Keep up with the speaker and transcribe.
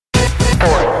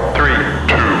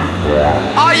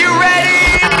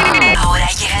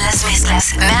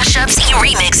mashups y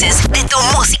remixes de tu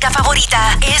música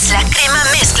favorita. Es La Crema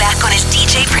Mezcla con el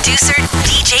DJ producer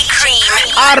DJ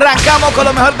Cream. Arrancamos con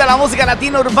lo mejor de la música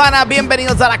latina urbana.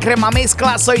 Bienvenidos a La Crema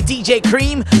Mezcla. Soy DJ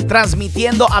Cream,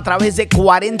 transmitiendo a través de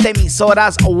 40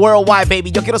 emisoras worldwide,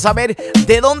 baby. Yo quiero saber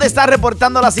de dónde está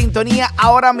reportando la sintonía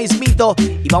ahora mismito.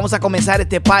 Y vamos a comenzar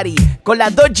este party con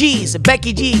las dos G's,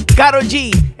 Becky G, Karol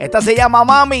G. Esta se llama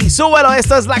Mami. Súbelo,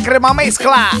 esto es La Crema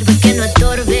Mezcla. Que no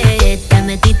estorbe, te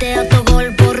metiste a tu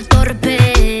gol por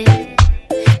torpe.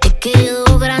 Te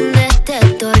quedó grande este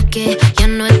torque. Ya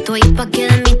no estoy pa' que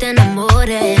de mí te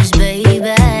enamores,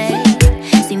 baby.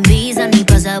 Sin visa ni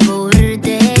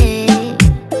pasaporte.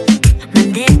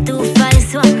 Mandé tu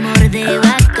falso amor de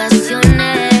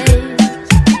vacaciones.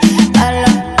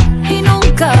 Ala, y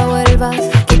nunca vuelvas,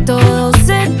 que todo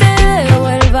se te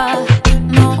devuelva.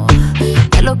 No,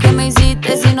 de lo que me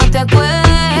hiciste si no te acuerdas.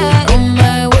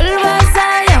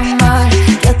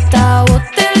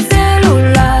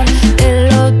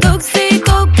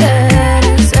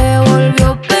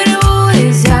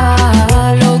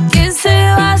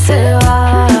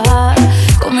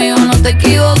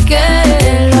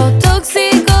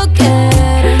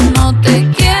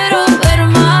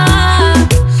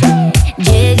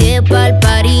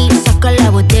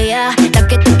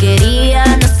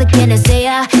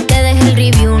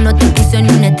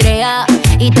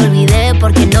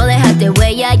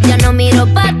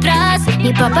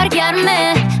 Pa'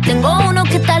 parquearme, tengo uno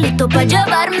que está listo pa'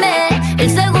 llevarme.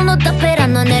 El segundo está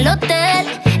esperando en el hotel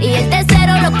y el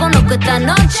tercero lo conozco esta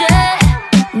noche.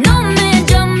 No me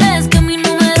llames que mi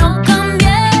número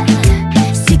cambié.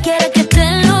 Si quieres que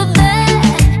te lo dé,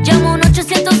 llamo un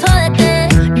 800 jódete.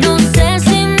 No sé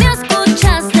si me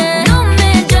escuchaste. No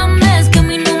me llames que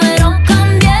mi número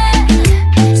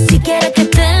cambié. Si quieres que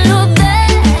te lo dé,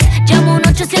 llamo un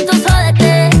 800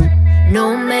 jódete.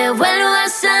 No me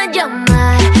vuelvas a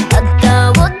llamar.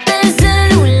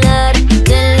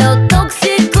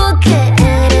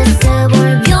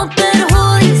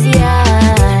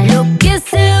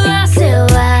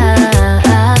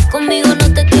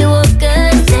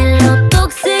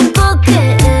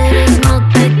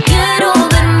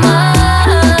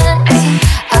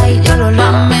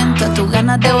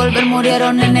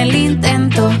 En el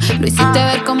intento, lo hiciste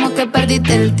ver como que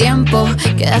perdiste el tiempo.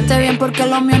 Quedaste bien porque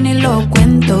lo mío ni lo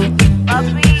cuento.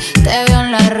 Te veo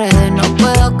en las redes, no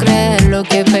puedo creerlo,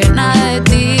 qué pena de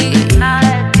ti.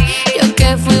 Yo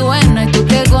que fui buena y tú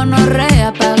que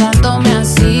gonorrea pagándome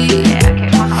así.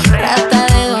 Rata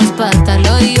de dos patas,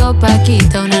 lo digo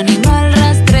Paquita, un animal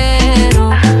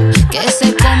rastrero que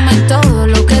se come todo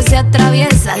lo que se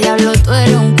atraviesa. Diablo, tú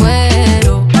eres un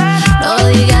cuero. No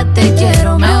digas te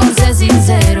quiero, mejor sé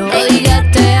sincero. No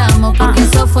digas te amo porque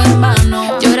eso fue en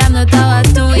vano. Llorando estabas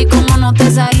tú y como no te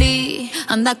salí.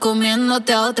 Andas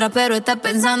comiéndote a otra pero estás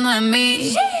pensando en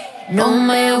mí. No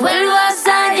me vuelvas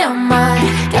a llamar,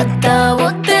 que hasta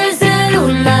boté el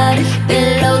celular.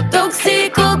 De lo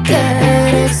tóxico que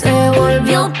eres se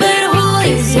volvió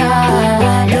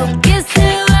perjudicial. Lo que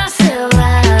se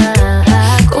va,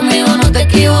 conmigo no te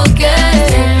equivoqué.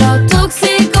 De lo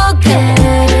tóxico que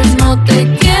eres no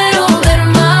te quiero ver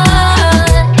más.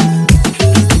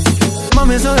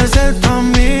 Mami, eso de ser tu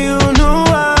amigo no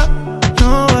va,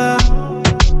 no va.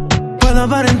 Puedo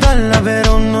aparentarla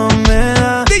pero no me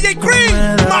da. DJ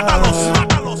Cream, mátalos.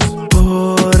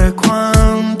 ¿Por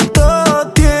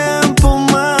cuánto tiempo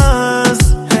más?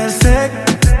 Ese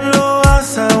lo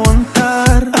vas a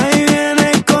aguantar. Ahí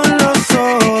viene con los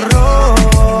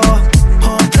zorros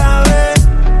otra vez.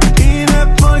 Y no es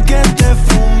porque esté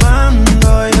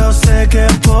fumando, yo sé que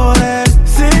por él.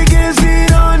 Sé que es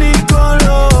irónico,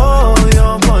 lo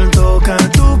odio por tocar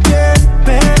tu piel.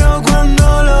 Pero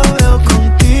cuando lo veo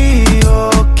contigo,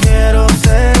 quiero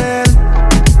ser él.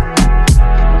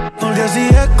 Porque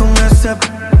sigues con ese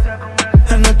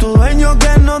él no es tu dueño,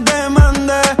 que no te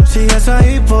mande. Sigues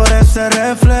ahí por ese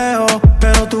reflejo,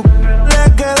 pero tu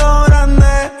le quedó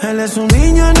grande. Él es un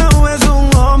niño, no es un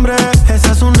hombre.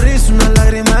 Esa sonrisa una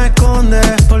lágrima esconde.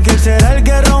 Porque él será el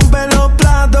que rompe los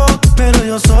platos, pero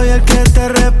yo soy el que te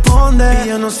responde. Y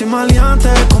yo no soy maleante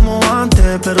como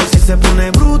antes, pero si se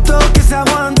pone bruto que se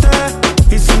aguante.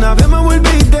 Y si una vez me vuelve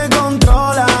y te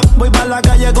controla, voy pa' la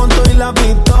calle con todo y la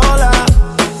pistola.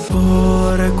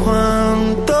 ¿Por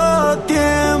cuánto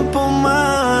tiempo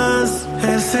más?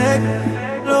 Ese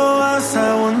lo vas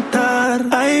a aguantar.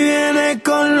 Ahí viene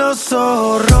con los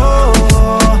zorros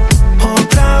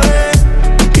otra vez.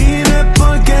 Y no es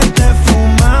porque esté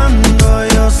fumando,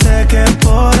 yo sé que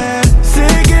por él. Sé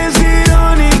que es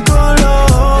irónico, lo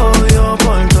odio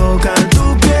por tocar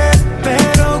tu piel.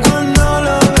 Pero cuando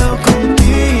lo veo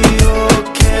contigo,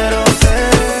 quiero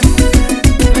ser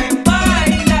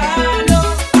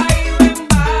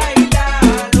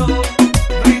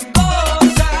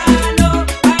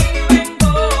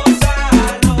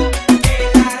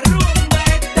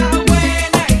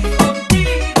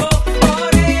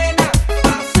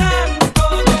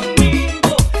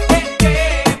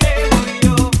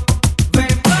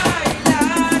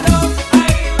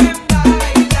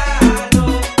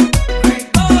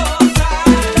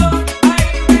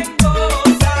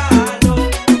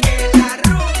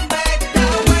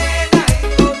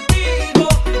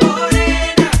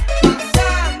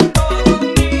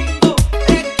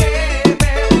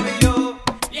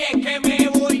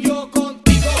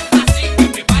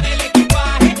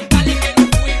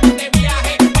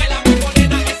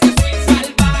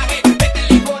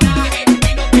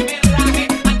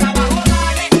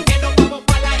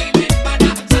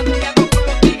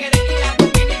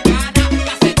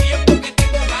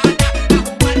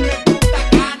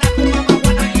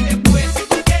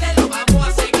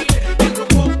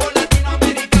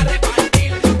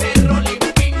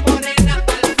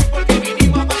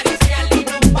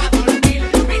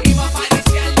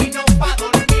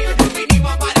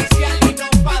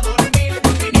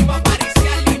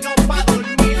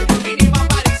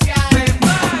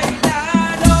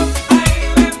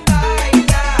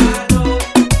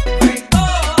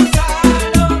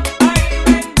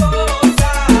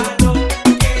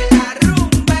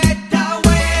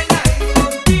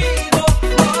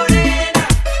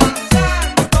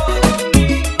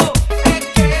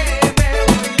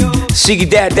Ziggy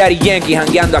Daddy Yankee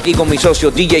jangueando aquí con mi socio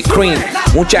DJ Cream.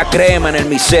 Mucha crema en el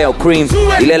miseo, Cream.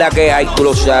 Dile la que hay, tú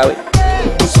lo sabes.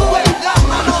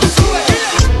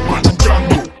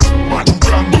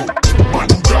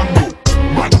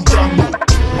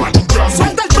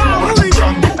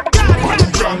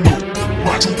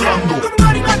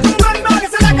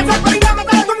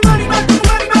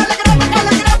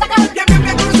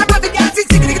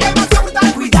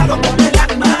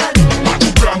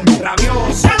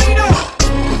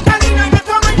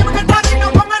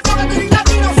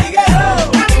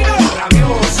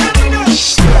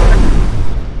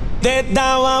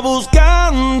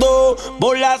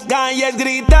 Por las calles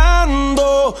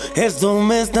gritando, esto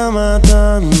me está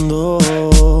matando.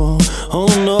 Oh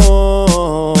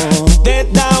no. Te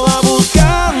estaba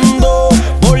buscando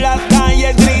por las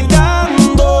calles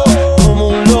gritando, como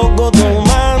un loco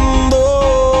tomando.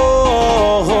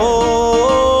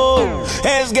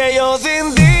 Es que yo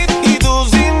sin ti y tú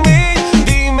sin mí,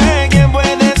 dime quién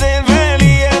puede ser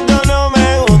feliz. Esto no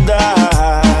me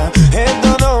gusta,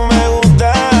 esto no me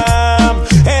gusta.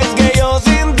 Es que yo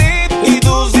sin ti y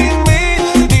tú sin mí,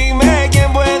 dime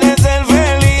quién puede ser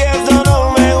feliz. Eso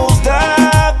no me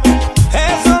gusta,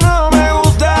 eso no me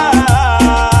gusta.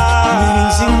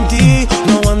 Vivir sin ti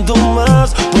no aguanto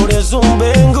más, por eso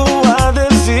vengo a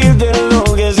decirte lo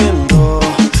que siento.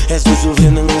 Estoy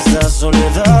sufriendo en esta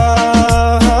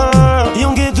soledad, y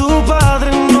aunque tu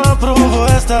padre no aprobó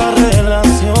esta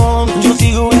relación, yo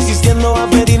sigo insistiendo a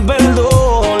pedir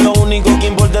perdón. Lo único que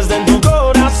importa es en tu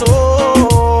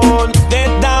corazón. Te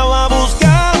estaba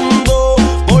buscando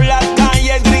por las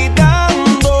calles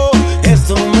gritando,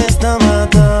 esto me está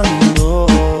matando.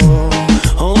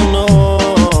 Oh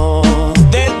no.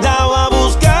 Te estaba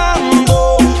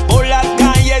buscando por las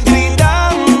calles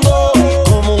gritando,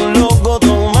 como un loco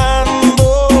tomando.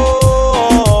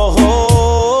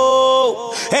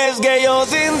 Es que yo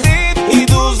sin ti y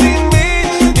tú sin mí,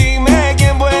 dime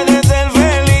quién puede ser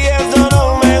feliz. Eso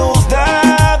no me gusta,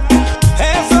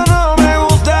 eso no me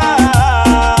gusta.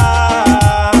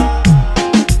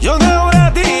 Yo te juro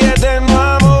a ti eterno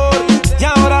amor, y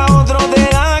ahora otro te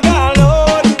da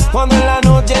calor cuando en la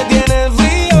noche tienes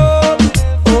frío.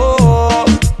 Oh,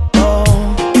 oh.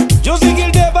 Yo sé que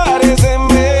él te parece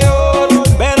mejor,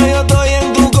 pero yo estoy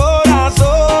en tu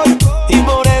corazón y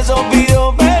por eso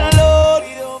pido perdón.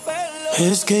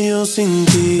 Es que yo sin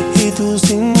ti y tú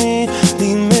sin mí,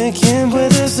 dime quién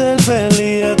puede ser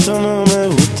feliz. Esto no me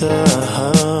gusta.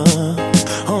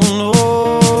 Oh no.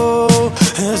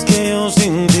 Es que yo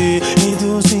sin ti y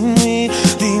tú sin mí,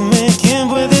 dime quién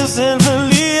puede ser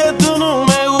feliz. Esto no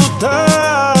me gusta.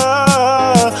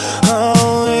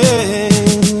 Oh, yeah.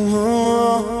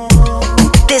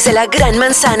 Desde la Gran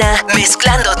Manzana,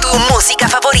 mezclando tu música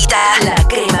favorita. La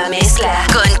Crema Mezcla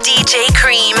con DJ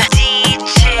Cream.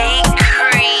 DJ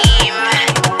Cream.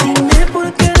 Dime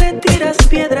por qué le tiras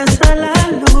piedras a la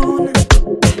luna.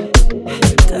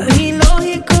 Tan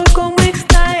ilógico como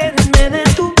extraerme de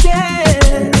tu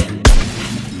piel.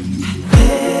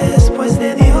 Después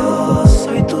de Dios,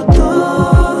 soy tu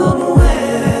todo,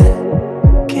 mujer.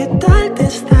 ¿Qué tal te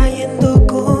está yendo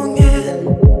con él?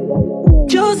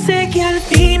 Yo sé que al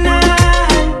final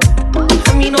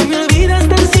a mí no me olvidas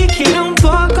tan siquiera un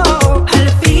poco. Al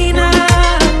final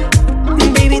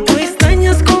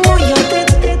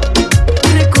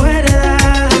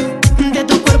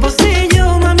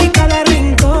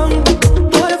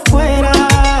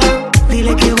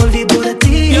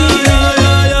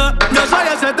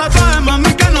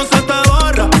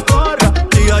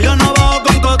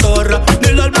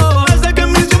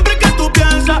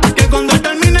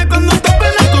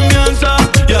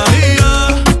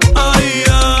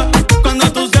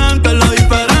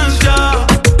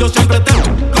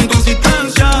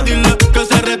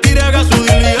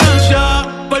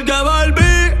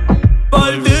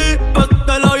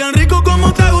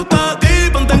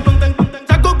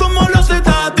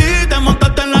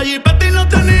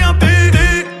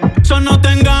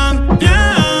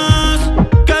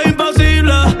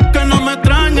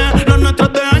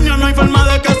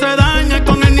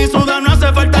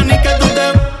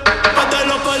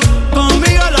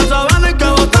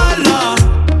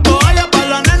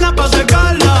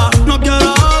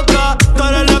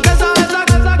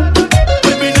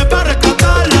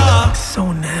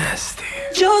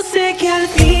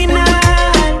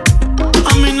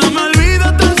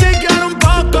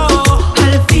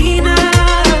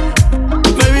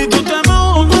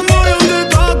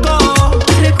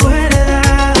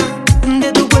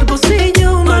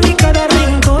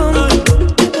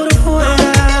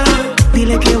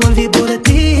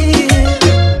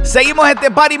Abrimos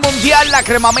este party mundial, la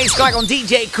crema mezcla con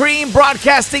DJ Cream,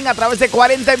 broadcasting a través de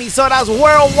 40 emisoras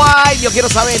worldwide. Yo quiero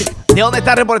saber de dónde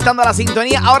está reportando la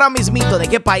sintonía ahora mismito, de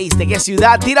qué país, de qué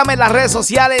ciudad. Tírame en las redes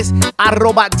sociales,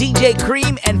 @DJ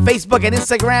Cream en Facebook, en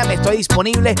Instagram. Estoy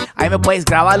disponible, ahí me puedes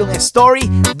grabar un story.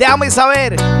 Déjame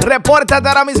saber, repórtate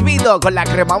ahora mismito con la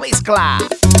crema mezcla.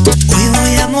 Hoy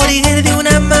voy a morir de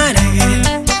una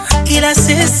manera y la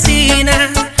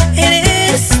asesina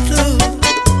eres tú.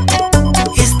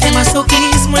 Este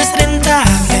masoquismo es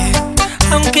rentable,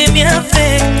 aunque me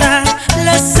afecta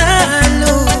la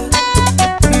salud.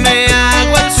 Me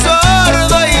hago el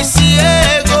sordo y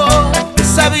ciego,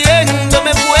 sabiendo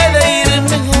me puede ir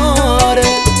mejor.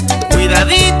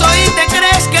 Cuidadito y te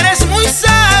crees que eres muy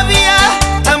sabia.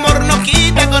 Amor no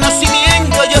quita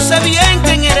conocimiento, yo sé bien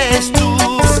quién eres tú.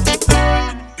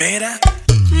 Mira,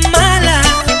 mala,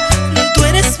 tú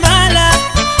eres mala,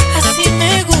 así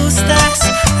me gustas,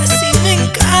 así me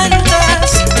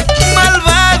encantas.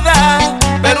 Malvada,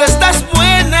 pero estás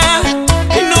buena,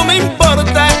 y no me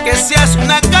importa que seas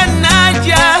una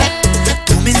canalla.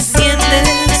 Tú me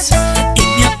enciendes y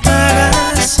me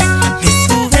apagas, me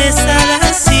subes a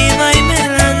la cima y me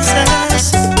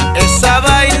lanzas. Esa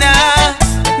vaina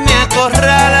me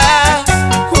acorrala,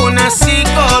 una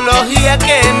psicología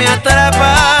que me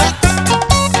atrapa.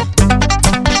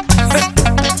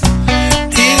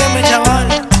 Dígame,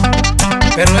 chaval,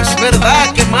 pero es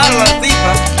verdad que malo la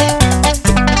tipa.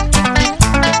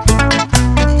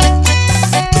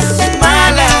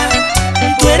 Mala,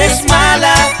 tú eres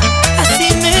mala,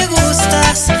 así me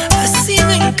gustas, así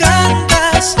me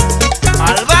encantas.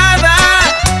 Malvada,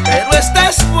 pero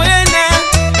estás buena,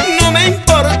 no me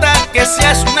importa que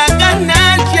seas una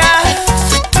canalla.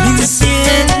 Me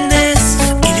enciendes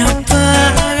y me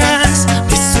apagas,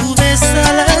 me subes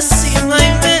a la cima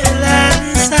y me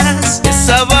lanzas.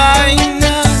 Esa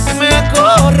vaina me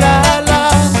acorrala,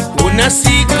 una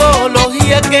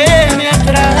psicología que me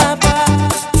atrapa.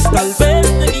 Tal vez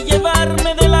debí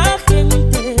llevarme de la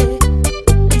gente,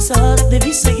 quizás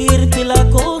debí seguirte la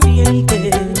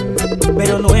corriente,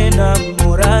 pero no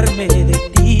enamorarme de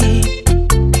ti,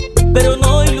 pero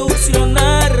no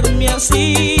ilusionarme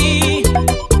así.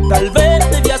 Tal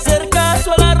vez debí hacer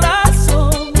caso a la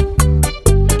razón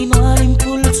y no al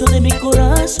impulso de mi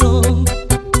corazón.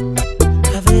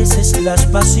 A veces las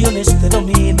pasiones te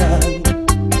dominan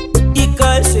y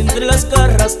caes entre las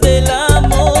garras del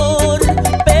amor.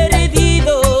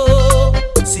 Perdido,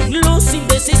 sin luz, sin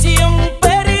decisión,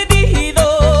 perdido,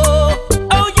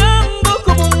 aullando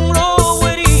como un lobo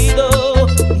herido,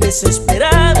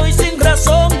 desesperado y sin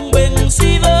razón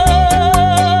vencido.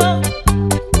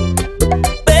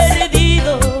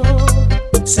 Perdido,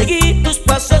 seguí tus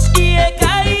pasos y he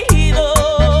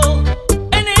caído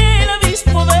en el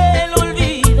abismo del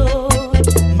olvido.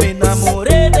 Me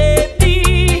enamoré de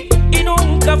ti y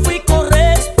nunca fui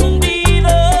correspondido,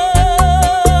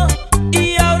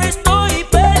 y ahora estoy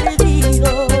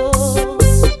perdido.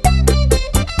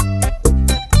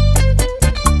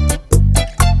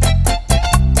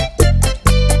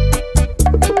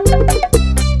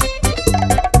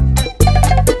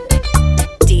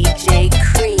 DJ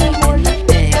Cream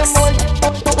Mix.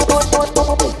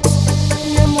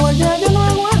 Mi amor, ya yo no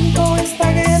aguanto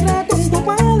esta guerra con tu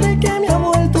padre que me ha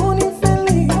vuelto un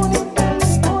infeliz.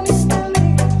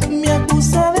 Me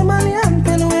acusa de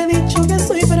maleante, no he dicho que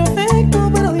soy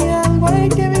perfecto, pero de algo hay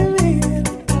que vivir.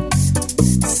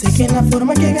 Sé que la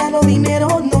forma que gano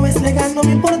dinero no es legal, no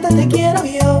me importa, te quiero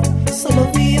yo, solo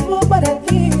vivo para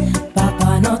ti.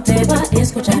 Papá no te va a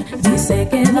escuchar, dice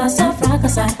que vas a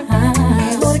fracasar.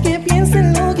 Mejor que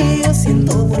piensen lo que yo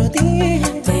siento por ti.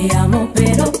 Te amo,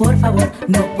 pero por favor,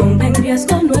 no ponga en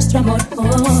riesgo nuestro amor.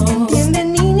 Entiende,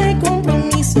 niña, hay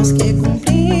compromisos que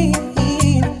cumplir.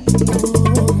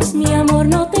 Mi amor,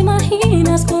 no te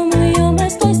imaginas cómo yo me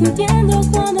estoy sintiendo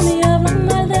cuando me hablan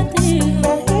mal de ti.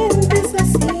 La gente es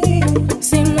así.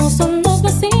 Si no son los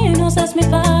vecinos, es mi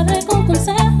padre con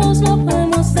consejos, no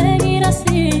podemos seguir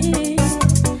así.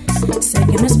 Sé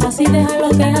que no es fácil dejar lo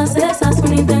que haces, haz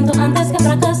un intento antes que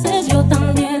fracases. Yo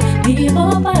también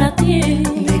vivo para ti.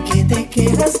 ¿De qué te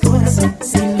quedas, corazón?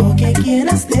 Si lo que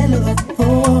quieras te lo doy.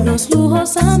 Los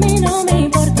lujos a mí no me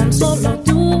importan, solo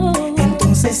tú.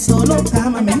 Entonces solo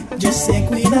ámame, yo sé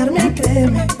cuidarme,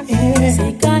 créeme.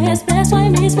 Si caes preso ahí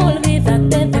mismo,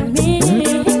 olvídate de mí.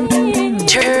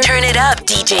 Turn it up,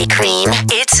 DJ Cream.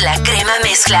 It's la crema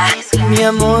mezcla. Mi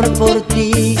amor por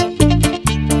ti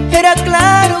era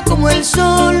claro como el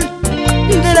sol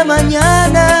de la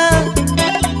mañana.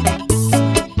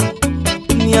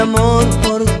 Mi amor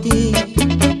por ti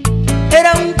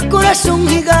era un corazón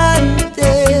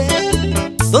gigante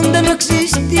donde no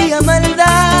existía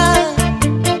maldad.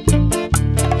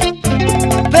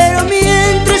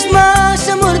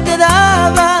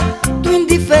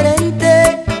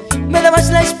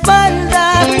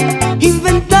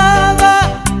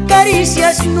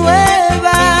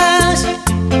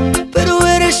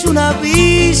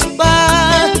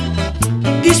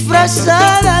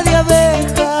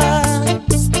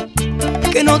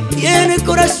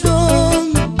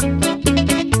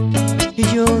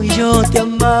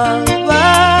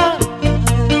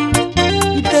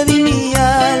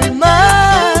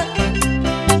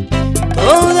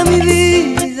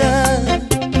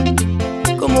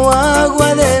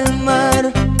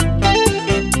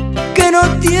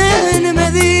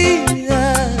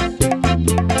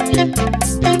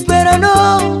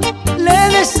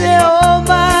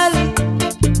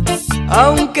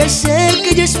 aunque sé que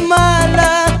ella es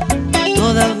mala,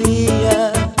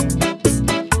 todavía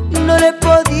no le he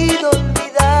podido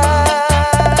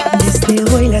olvidar. Desde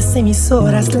hoy las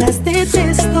emisoras las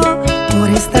detesto por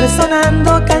estar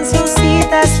sonando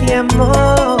cancioncitas de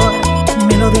amor,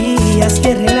 melodías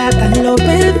que relatan lo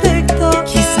perfecto.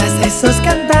 Quizás a esos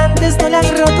cantantes no le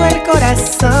han roto el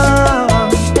corazón.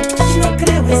 No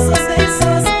creo esos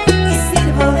versos y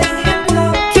sirvo de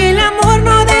ejemplo que el amor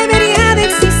no debería de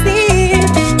existir.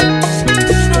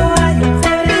 No hay un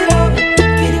febrero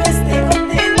que yo esté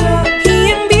contento y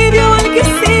envidio al que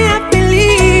sea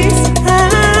feliz.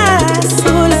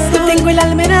 Azul, tengo el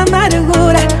alma en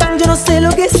amargura, yo no sé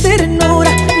lo que es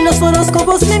ternura. Los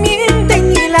horóscopos me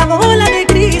mienten y la bola de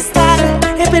cristal.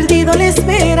 He perdido la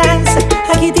esperanza,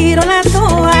 aquí tiro la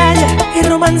toalla. El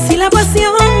romance y la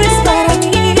pasión no es para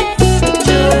mí.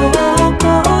 Yo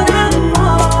por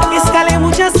amor escalé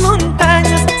muchas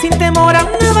montañas sin temor a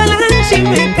una avalancha y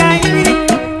me caí.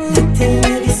 La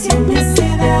televisión me hace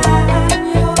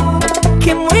daño,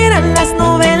 que mueran las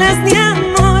novelas de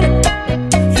amor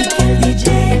y que el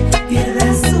DJ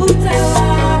pierda su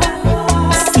trabajo.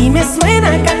 Si me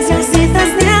suenan cancioncitas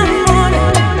de amor.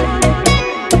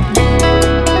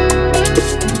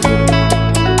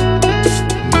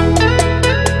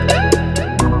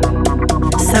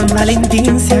 San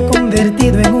Valentín se ha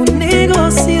convertido en un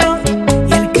negocio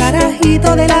y el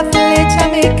carajito de la flecha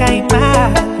me cae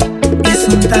mal. Es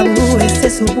un tabú ese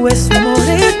supuesto amor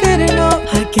eterno,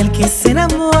 aquel que se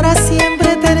enamora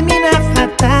siempre termina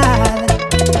fatal.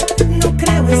 No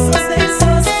creo esos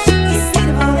versos y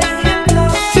sirvo de ejemplo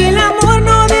que el amor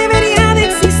no debería de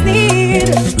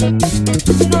existir.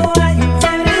 No hay un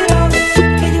febrero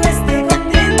que yo esté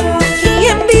contento y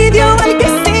envidio al que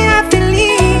sea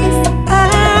feliz.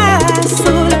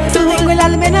 Azul, tengo el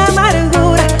alma en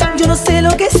amargura, yo no sé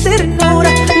lo que es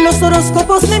ternura. Los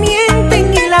horóscopos me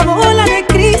mienten y la bola de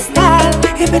cristal.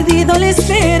 He perdido la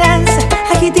esperanza,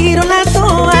 aquí tiro la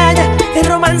toalla. El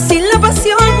romance y la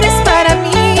pasión no es para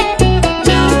mí.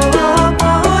 Yo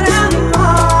por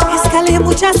amor escalé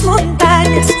muchas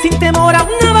montañas sin temor a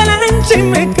una avalancha y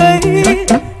me caí.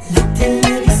 La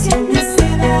televisión me hace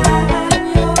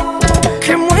daño,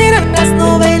 que mueran las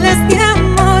novelas de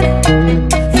amor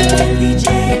y que el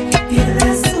DJ pierda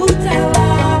su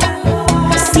trabajo.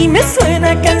 Si me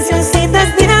suena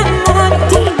cancioncitas de amor.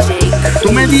 DJ,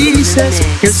 tú me dices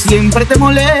que siempre te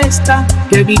molesta,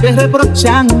 que vives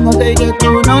reprochándote y que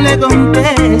tú no le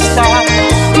contestas.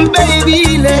 Baby,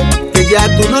 dile que ya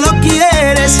tú no lo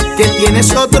quieres, que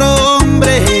tienes otro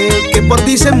hombre que por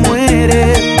ti se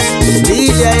muere.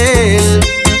 Dile a él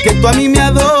que tú a mí me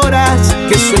adoras,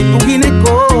 que soy tu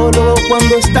ginecólogo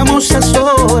cuando estamos a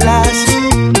solas.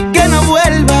 Que no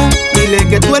vuelva, dile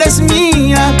que tú eres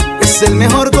mía, es el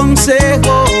mejor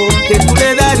consejo que tú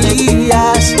le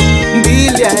darías.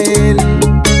 Dile a él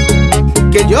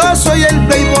que yo soy el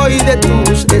playboy de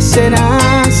tus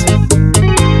escenas,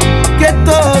 que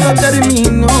todo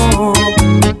terminó.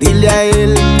 Dile a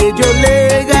él que yo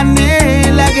le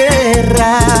gané la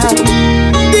guerra.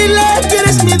 Dile que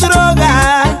eres mi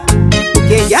droga,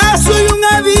 que ya soy un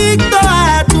adicto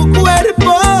a tu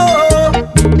cuerpo,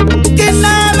 que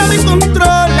nada me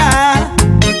controla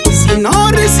si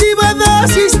no recibo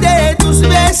dosis de tus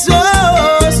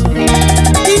besos,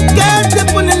 y que te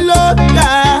pone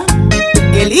loca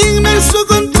el inmenso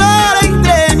control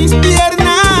entre mis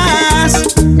piernas,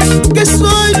 que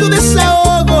soy tu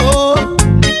desahogo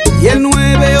y el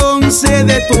 911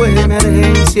 de tu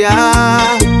emergencia.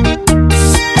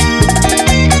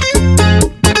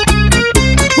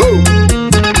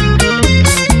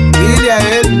 Dile a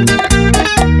él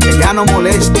que ya no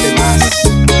moleste más,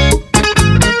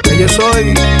 que yo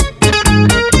soy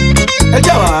el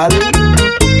chaval.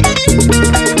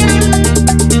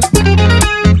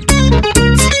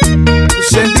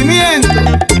 Sentimiento.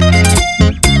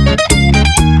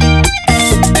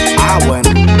 Ah, bueno.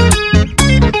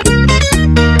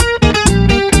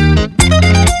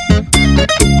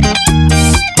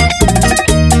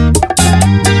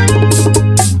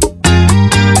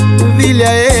 Dile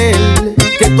a él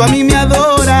que tú a mí me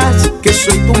adoras, que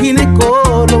soy tu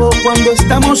ginecólogo cuando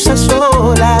estamos a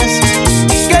solas.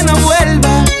 Que no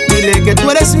vuelva, dile que tú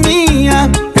eres mía,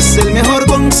 es el mejor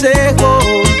consejo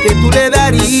que tú le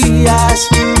darías.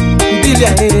 Dile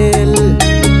a él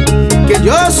que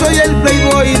yo soy el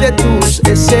playboy de tus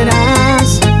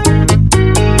escenas,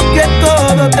 que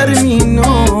todo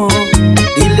terminó.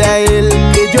 Dile a él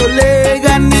que yo le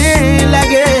gané la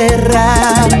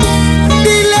guerra.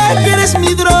 Dile que eres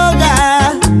mi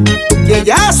droga, que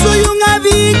ya soy un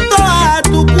adicto a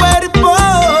tu cuerpo,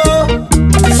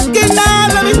 que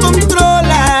nada me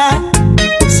controla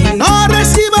si no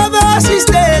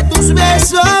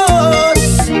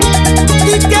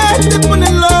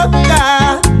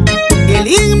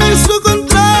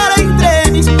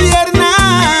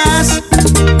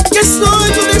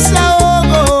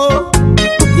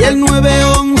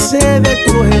 911 de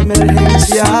tu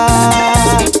emergencia.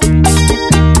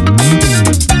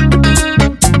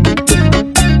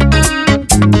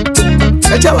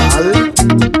 Chaval,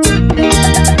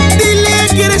 dile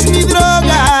que eres mi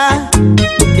droga,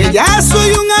 que ya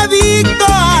soy un adicto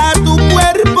a tu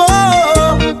cuerpo,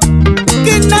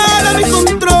 que nada me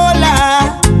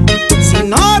controla si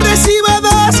no recibo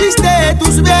dosis de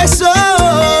tus besos,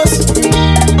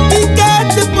 y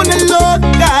que te pone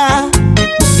loca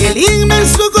y el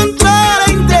inmenso control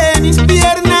entre mis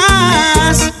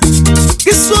piernas,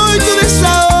 que soy tu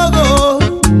desahogo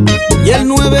y el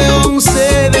 911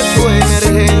 de tu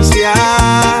emergencia.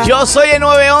 Yo soy el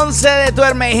 911 de tu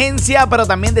emergencia, pero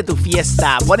también de tu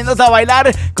fiesta. Poniéndote a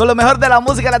bailar con lo mejor de la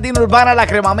música latina urbana, la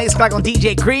crema mezcla con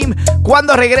DJ Cream.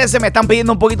 Cuando regrese me están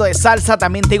pidiendo un poquito de salsa,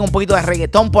 también tengo un poquito de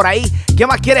reggaetón por ahí. ¿Qué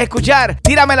más quieres escuchar?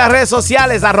 Tírame en las redes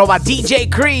sociales, @DJ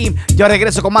Cream. Yo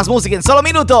regreso con más música en solo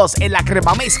minutos en la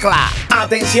crema mezcla.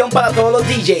 Atención para todos los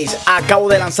DJs. Acabo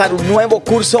de lanzar un nuevo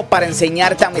curso para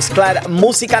enseñarte a mezclar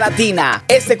música latina.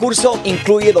 Este curso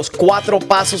incluye los 4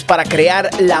 pasos para crear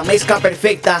la mezcla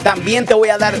perfecta. También te voy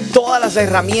a dar todas las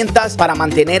herramientas para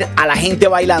mantener a la gente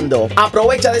bailando.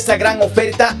 Aprovecha de esta gran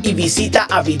oferta y visita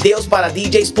a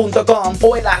videosparadjs.com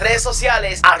o en las redes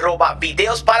sociales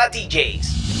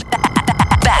 @videosparadjs.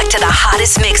 Back to the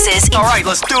hottest mixes. All right,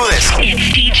 let's do this.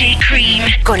 It's DJ Cream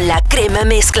con la crema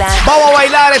mezcla. Vamos a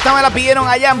bailar. Esta me la pidieron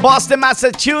allá en Boston,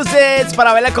 Massachusetts,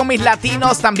 para bailar con mis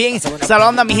latinos. También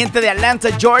saludando a mi gente de Atlanta,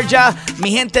 Georgia,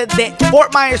 mi gente de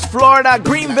Fort Myers, Florida,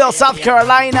 Greenville, South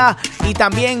Carolina, y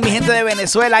también mi gente de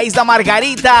Venezuela, Isla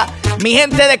Margarita, mi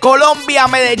gente de Colombia,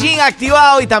 Medellín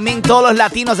activado, y también todos los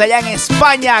latinos allá en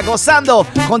España gozando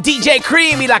con DJ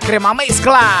Cream y la crema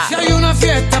mezcla. Si hay una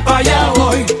fiesta pa' allá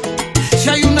voy, si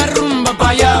hay una rumba pa'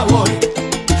 allá voy,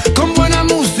 con buena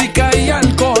música y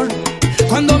alcohol,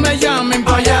 cuando me llamen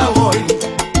pa' allá voy.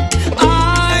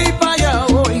 Ay, pa' allá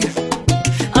voy,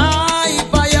 ay,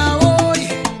 pa' allá voy,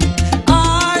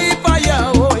 ay, pa'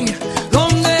 allá voy,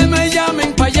 donde me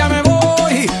llamen pa' allá me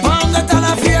voy. Pa' donde está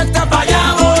la fiesta pa'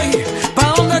 allá voy,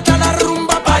 pa' donde está la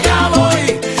rumba pa' allá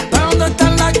voy, pa' donde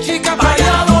están las chicas pa'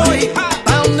 allá voy, pa'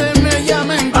 donde me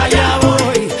llamen pa' allá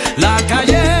voy. La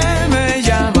calle me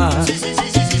llama,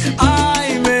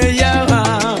 ay, me llama.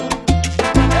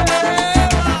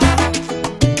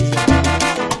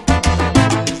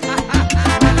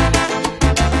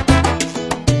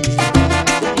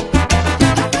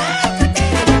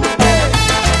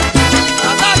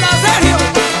 ¡Ataca, Sergio!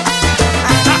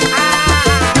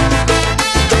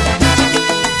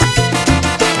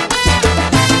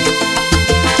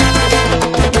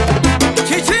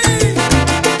 ¡Chichi!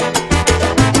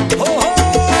 ¡Oh,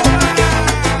 oh!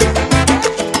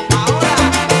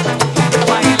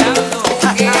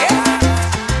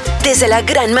 Desde la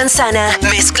Gran Manzana,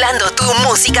 mezclando tu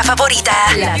música favorita.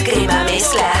 La crema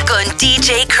mezcla con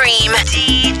DJ Cream.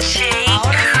 DJ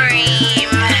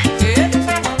Cream.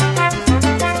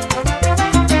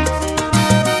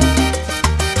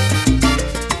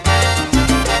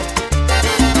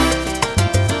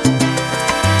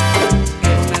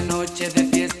 Una noche de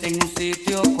fiesta en un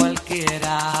sitio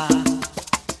cualquiera.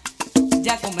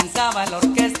 Ya comenzaba la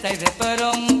orquesta y de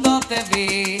pronto te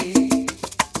vi.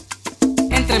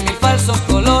 Entre mil falsos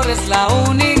colores, la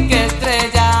única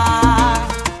estrella.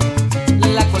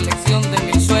 La colección de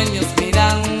mil sueños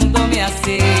mirándome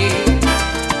así.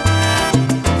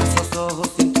 Con esos ojos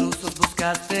intrusos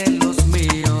buscaste los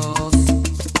míos,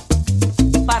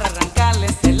 para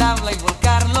arrancarles el habla y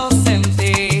volcarlos en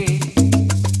ti,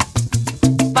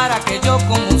 para que yo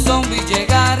como un zombie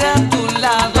llegara a tu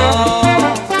lado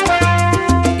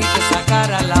y te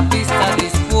sacara a la pista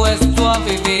dispuesto a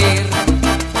vivir.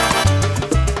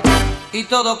 Y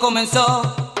todo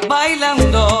comenzó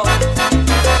bailando,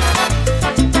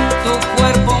 tu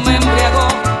cuerpo me embriagó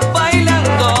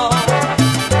bailando,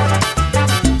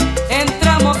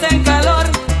 entramos en calor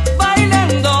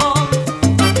bailando,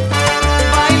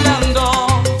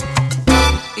 bailando,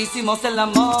 hicimos el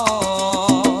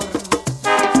amor.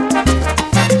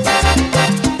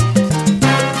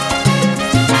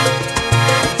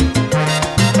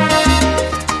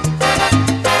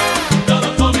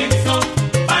 Todo comenzó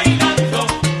bailando,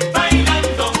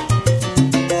 bailando.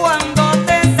 Cuando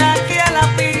te saqué a la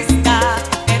pista,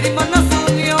 el ritmo nos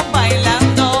unió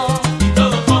bailando. Y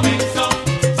todo comenzó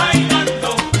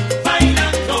bailando,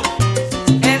 bailando.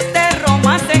 Este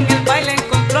romance en el baile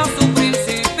encontró su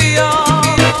principio.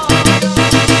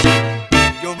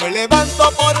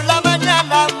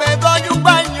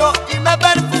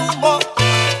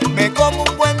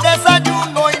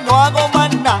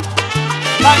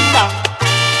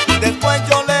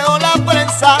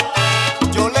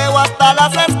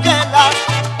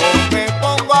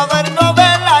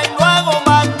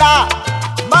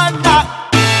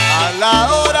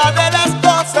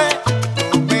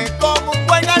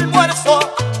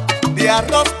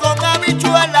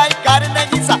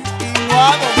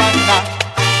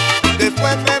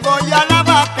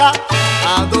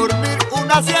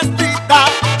 una siestita.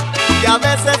 Y a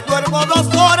veces duermo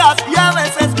 2 horas y a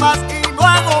veces más y no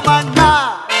hago más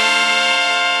nada.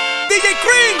 DJ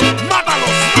Cream, mátalos.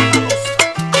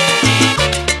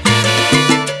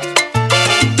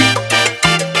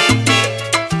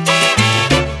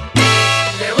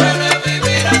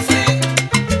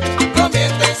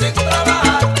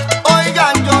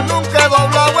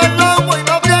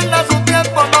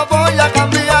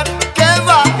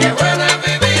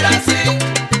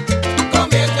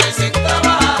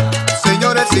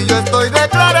 Si yo estoy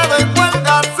declarado en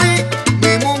huelga, sí,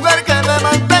 mi mujer que me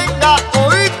mantenga,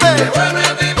 oíste. Qué bueno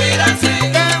es vivir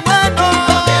así. Qué bueno,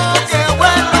 qué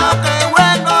bueno, qué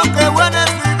bueno, qué bueno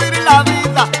es vivir la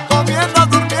vida, comiendo,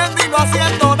 durmiendo y no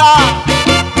haciendo nada.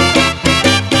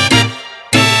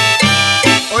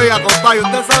 Oiga, compadre,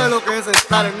 usted sabe lo que es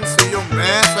estar en un sillón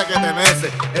mesa que te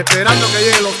mece, esperando que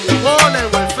lleguen los cupones, el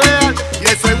welfare y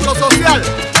el seguro social.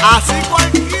 Así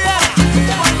cualquiera.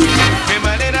 Qué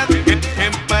manera de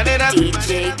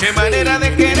quererte, qué manera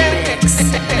de quererte,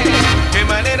 qué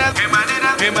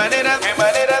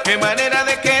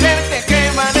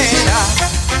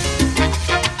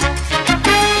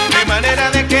manera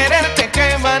de quererte,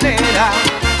 qué manera.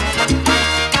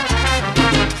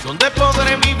 ¿Dónde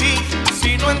podré vivir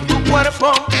si no en tu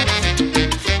cuerpo?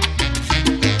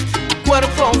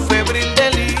 Cuerpo febril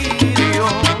delirio.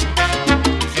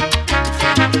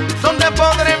 ¿Dónde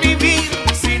podré vivir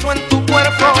si no en tu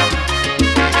cuerpo?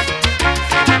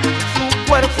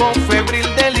 Cuerpo febril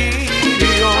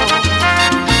delirio,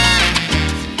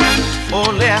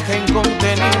 oleaje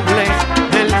incontenible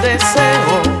del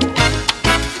deseo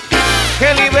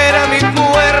que libera mi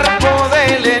cuerpo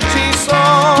del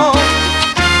hechizo.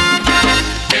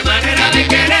 Qué manera de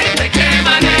quererte, qué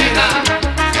manera.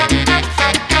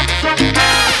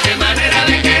 Qué manera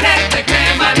de quererte,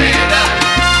 qué manera.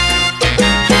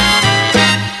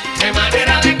 Qué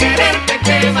manera de quererte,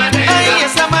 qué manera. Ay,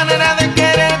 esa manera de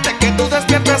quererte que tú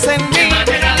despiertas en mí. Qué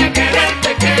manera de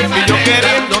quererte, qué manera. Y yo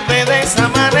queriéndote de esa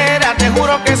manera, te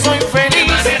juro que soy feliz. Qué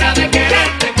manera de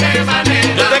quererte, qué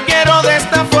manera. Yo te quiero de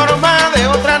esta forma, de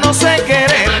otra no sé querer.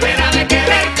 Qué manera de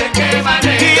quererte, qué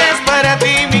manera. Y es para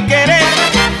ti mi querer.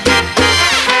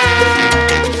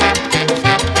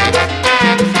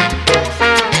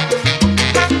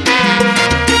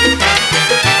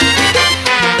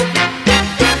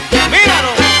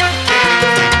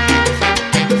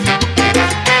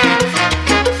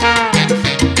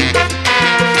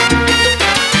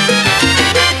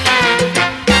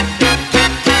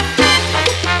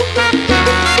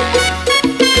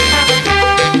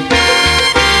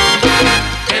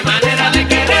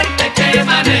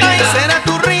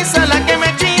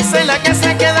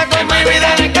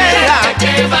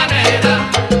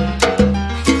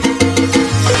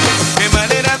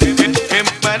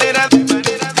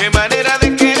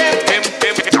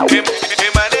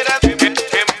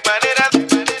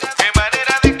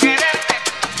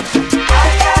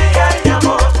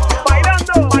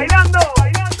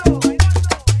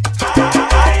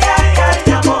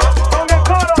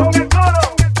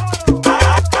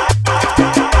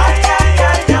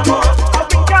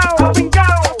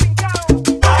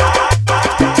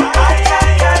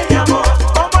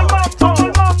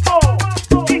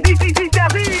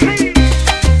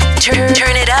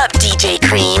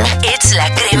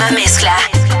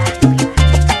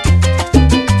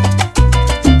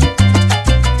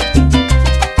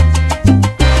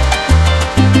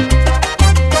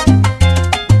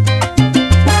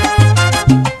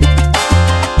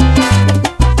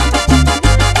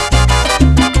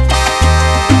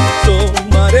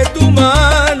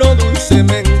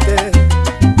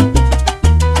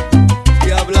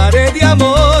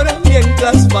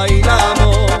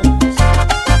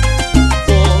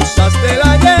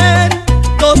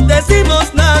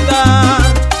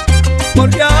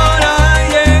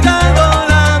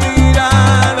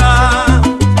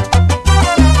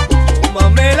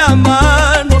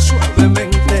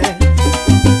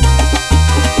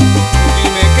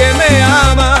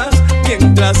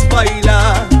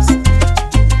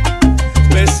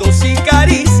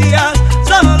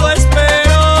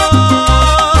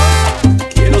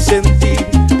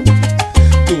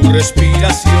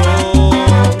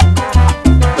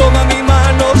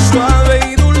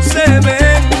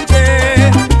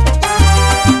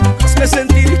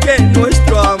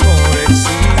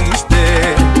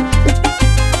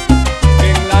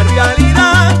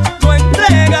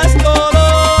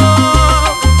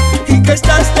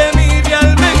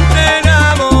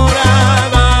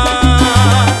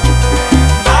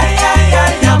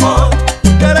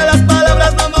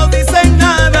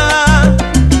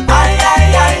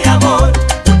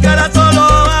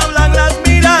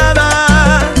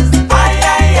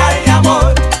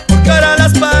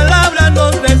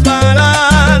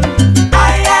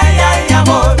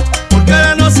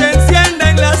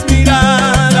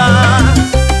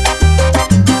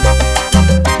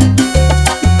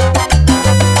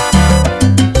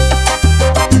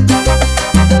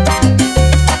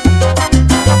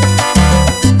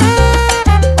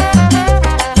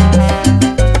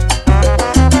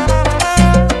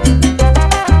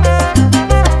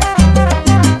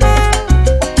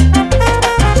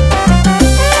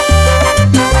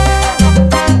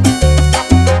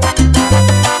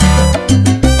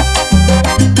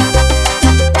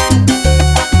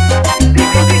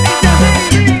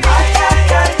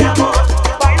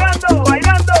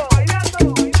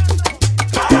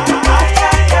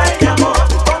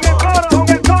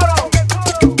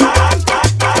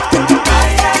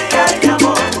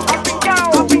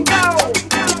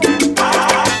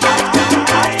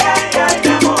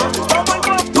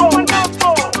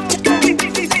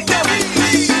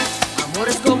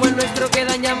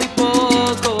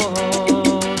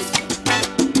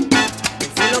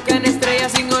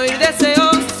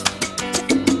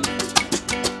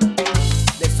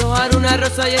 una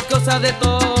rosa y es cosa de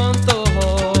tontos.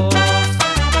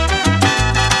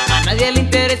 A nadie le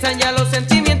interesan ya los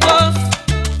sentimientos.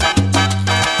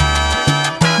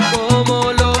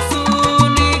 Como los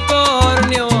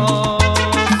unicornios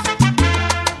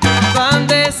van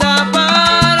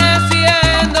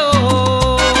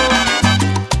desapareciendo.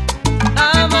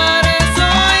 Amar es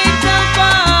hoy tan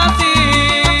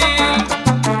fácil,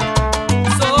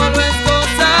 solo es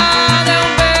cosa de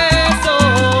un beso.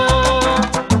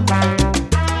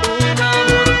 Un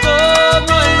amor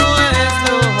como el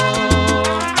nuestro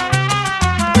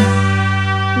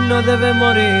no debe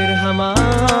morir jamás.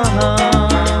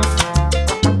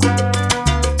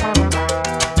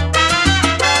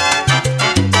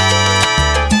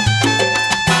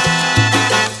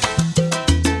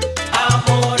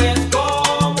 Amores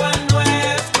como el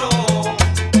nuestro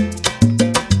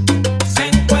se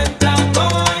encuentran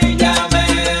hoy ya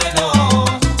menos.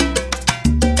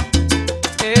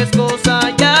 Es cosa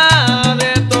ya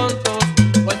de tontos,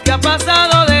 pues que ha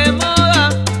pasado de moda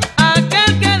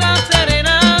aquel que da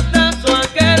serenatas o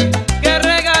aquel que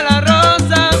regala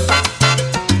rosas.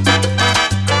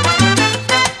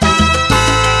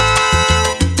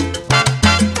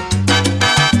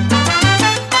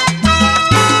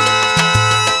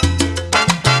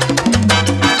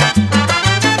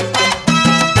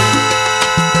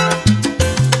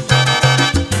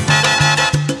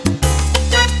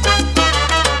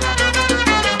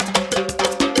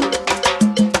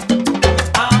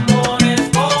 Amores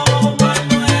como el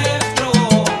nuestro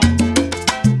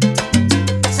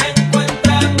se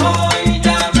encuentran hoy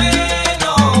ya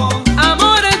menos.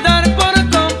 Amor es dar por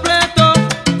completo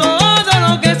todo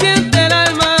lo que siente el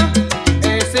alma,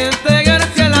 es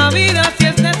entregarse a la vida si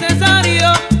es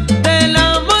necesario. Del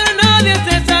amor nadie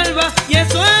se salva y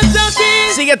eso es así.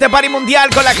 Sigue este party mundial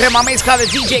con la crema mezcla de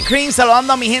DJ Cream.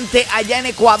 Saludando a mi gente allá en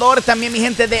Ecuador, también mi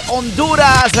gente de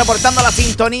Honduras, reportando la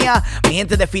sintonía, mi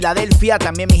gente de Filadelfia,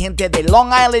 también mi gente de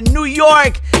Long Island, New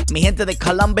York, mi gente de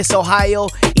Columbus, Ohio,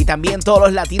 y también todos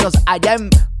los latinos allá en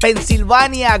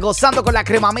Pensilvania, gozando con la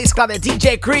crema mezcla de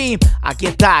DJ Cream. Aquí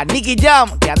está Nicky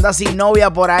Jam, que anda sin novia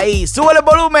por ahí. Súbele el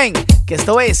volumen, que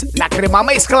esto es la crema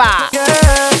mezcla.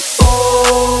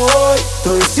 Hoy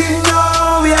estoy sin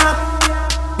novia.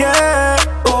 Yeah,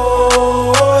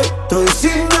 hoy estoy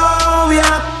sin novia.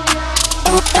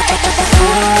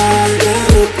 Ay, de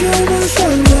lo que me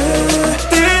salvé,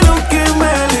 de lo que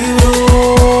me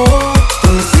libró.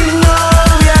 Estoy sin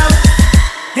novia.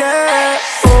 Yeah,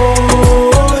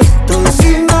 hoy estoy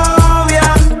sin novia.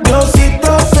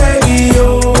 Diosito se guió.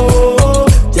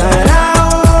 Ya era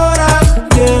hora.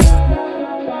 Yeah.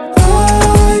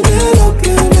 Ay, de lo que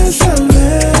me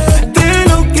salvé, de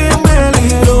lo que me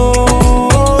libró.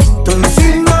 Estoy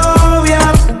sin novia.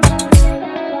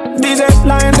 Dice,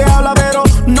 la gente habla pero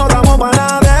no damos para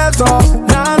nada de eso.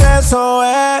 Nada de eso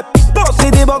es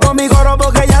positivo con mi coro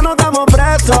porque ya no estamos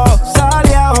presos.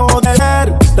 Salí a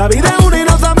joder. La vida es una y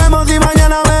no sabemos si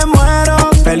mañana me muero.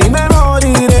 Feliz me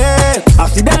moriré.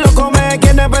 Así de loco me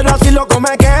quiere, pero así loco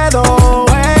me quedo.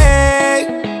 Ey.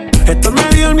 Esto me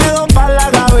dio el miedo para la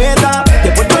gaveta.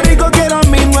 De Puerto Rico quiero a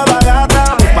mi nueva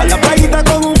gata. Pa' la playita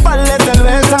con un par de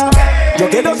cerveza. Yo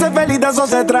quiero ser feliz, de eso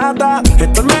se trata.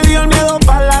 Esto me dio el miedo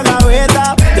para la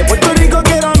gaveta. De Puerto Rico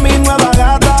quiero a mi nueva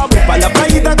gata. Pa' la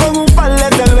playita con un par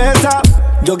de cerveza.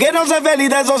 Yo quiero ser feliz,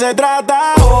 de eso se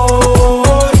trata.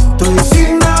 Hoy estoy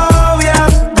sin novia.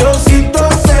 Diosito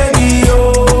se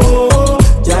guió.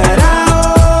 Ya era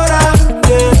hora.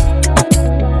 Yeah.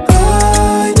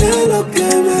 Ay, de lo que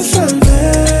me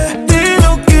salvé, de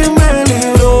lo que me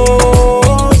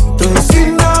libró. Estoy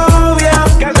sin novia.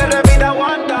 Que se repita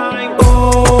one time.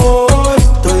 Hoy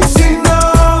estoy sin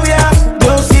novia.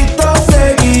 Diosito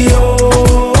se guió.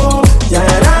 Ya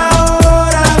era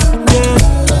hora. Yeah.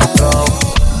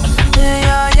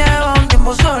 Ella lleva un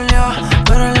tiempo sola,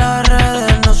 pero en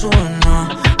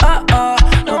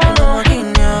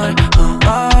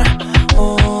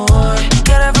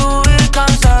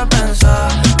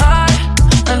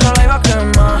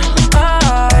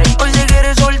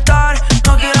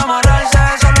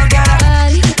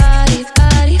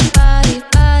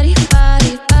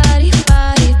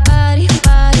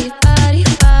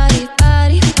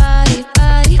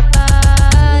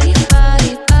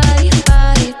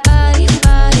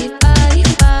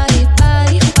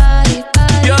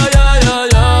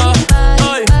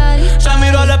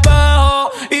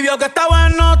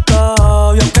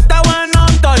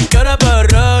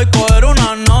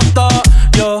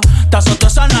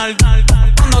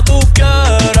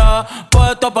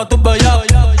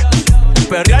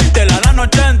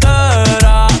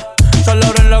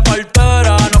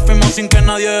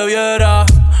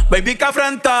Baby, que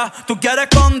afrenta, tú quieres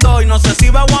con dos y no sé si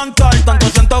va a aguantar. Tanto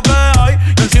siento que hay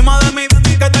y encima de mí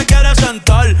que te quieres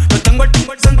sentar. Te tengo el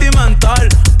sentimental,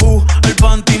 el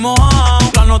panty mojado.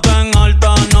 La nota en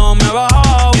alta no me he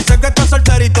bajado. Dice que está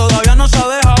soltera y todavía no se ha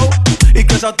dejado y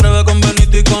que se atreve con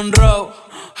Benito y con Raúl.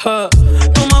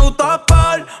 Tú me gustas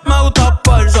par,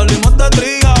 salimos de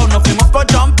trigao, nos fuimos pa'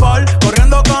 champar,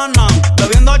 corriendo canan,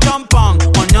 bebiendo champán,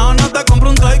 mañana te compro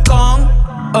un Taycan.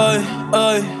 Ay,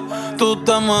 ay, tú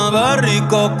te mueves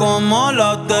rico como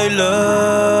las de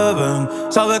Eleven.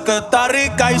 Sabes que está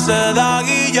rica y se da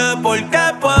guille porque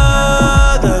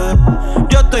puede.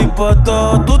 Yo estoy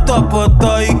puesto, tú estás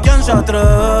puesta y ¿quién se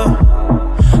atreve?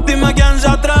 Dime quién se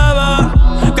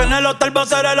atreve, que en el hotel va a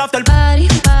ser el after party.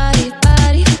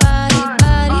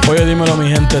 Oye, dímelo mi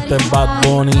gente, este es Bad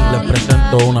Bunny. Les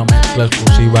presento una mezcla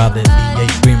exclusiva de DJ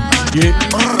Cream.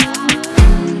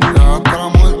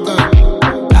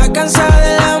 Está cansada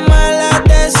de las malas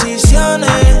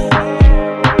decisiones,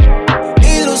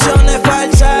 ilusiones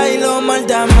falsas y lo mal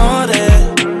de amores.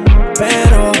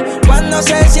 Pero cuando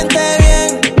se siente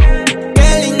bien,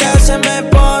 qué linda se me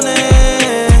pone.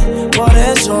 Por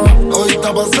eso hoy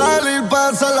está pa' salir,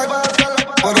 pásala.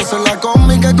 Por eso la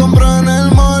combi que compró en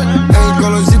el mall, el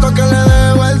colorcito que le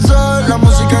dejo el sol, la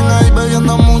música en ahí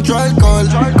bebiendo mucho alcohol,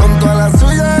 con toda la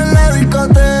suya en la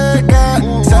discoteca.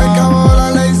 Se acabó la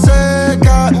ley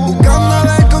seca, buscando a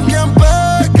ver con quién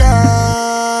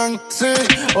pecan. Sí.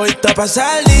 Hoy está pa'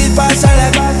 salir,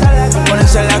 pásala.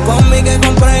 Ponerse la combi que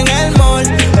compré en el mall,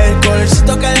 el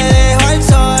colorcito que le dejo al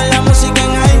sol, la música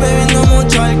en ahí bebiendo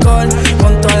mucho alcohol,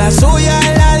 con toda la suya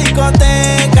en la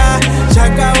discoteca. Se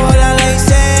acabó la ley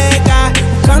seca,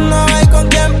 buscando ver con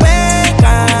quién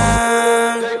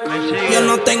pecan. Yo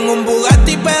no tengo un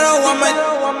Bugatti, pero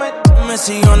me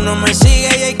sigo o no me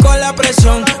sigue y con la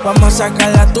presión. Vamos a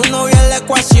sacar a tu novia en la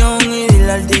ecuación y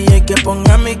dile al DJ que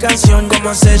ponga mi canción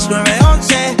como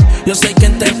 6911. Yo sé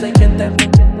quién te.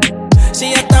 Si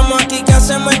ya estamos aquí, ¿qué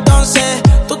hacemos entonces?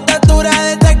 Tú estás dura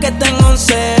desde que tengo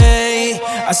 11.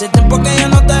 Hace tiempo que yo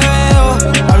no te veo.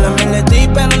 Háblame de ti,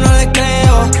 pero no le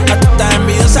creo. A tú estás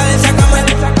envidiosa, le sacamos. A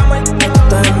tú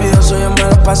estás envidioso, yo me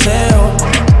lo paseo.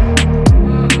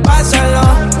 Pásalo,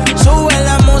 sube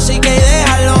la música y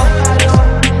déjalo.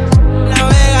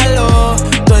 Navégalo,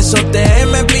 todo eso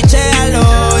DM, pichéalo.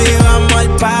 Y vamos al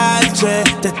parche.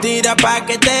 Te tira pa'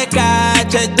 que te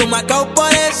cache. Tú me acabo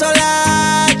por eso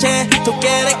lache. Tú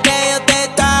quieres que yo te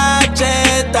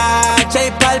tache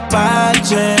y pa'l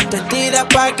parche. Te tira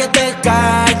pa' que te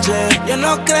cache. Yo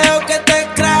no creo que te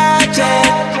crache.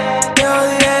 Te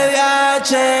odié de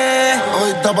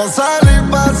hoy está pa' salir,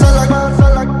 pásala.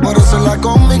 Por eso la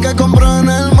combi que compró en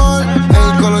el mall,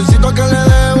 el colorcito que le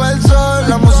dejo el sol,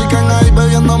 la música en ahí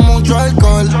bebiendo mucho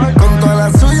alcohol, con toda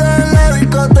la suya en la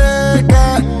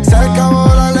discoteca. Se acabó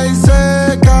la ley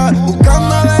seca,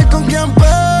 buscando a ver con quién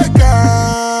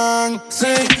pecan.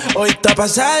 Sí, hoy está pa'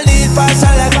 salir,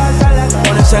 pásala.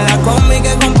 Ponerse la combi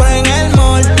que compré en el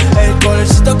mall, el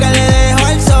colorcito que le dejo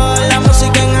al sol, la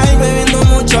música en ahí bebiendo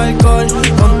mucho alcohol,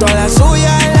 con toda la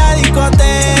suya en la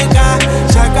discoteca.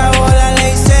 Se acabó la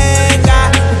ley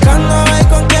seca, buscando a ver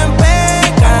con quién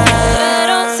pecan.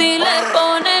 Pero si le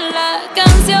ponen la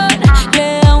canción,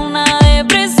 le da una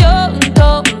depresión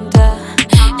tonta.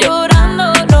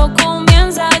 Llorando lo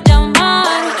comienza a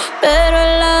llamar, pero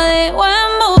él la dejó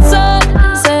en buzón.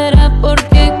 ¿Será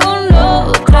porque con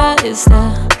otra está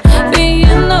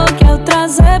fingiendo que a otra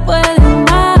se puede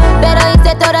amar? Pero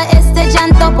hice todo este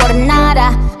llanto por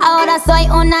nada. Ahora soy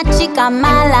una chica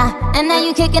mala. And now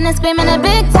you kicking and screaming a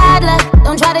big toddler.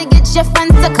 Don't try to get your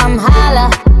friends to come holla.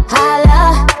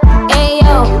 Holla.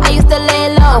 Ayo, I used to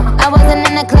lay low. I wasn't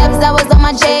in the clubs, I was on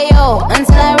my J.O.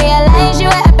 Until I realized you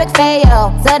were epic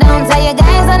fail. So don't tell your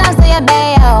guys that I'm still your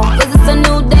bayo. Cause it's a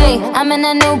new day, I'm in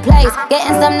a new place.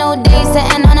 Getting some new days,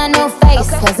 sitting on a new face.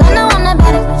 Cause I know I'm the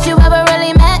baddest you ever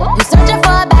really met. You searching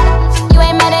for a baddest, you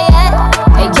ain't met it yet.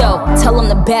 Hey yo, tell him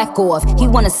to back off. He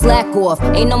wanna slack off.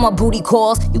 Ain't no more booty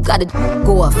calls. You gotta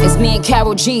go off. It's me and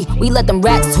Karol G. We let them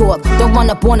racks talk. Don't run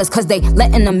up on us cause they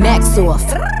letting the max off.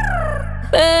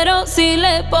 Pero si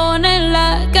le ponen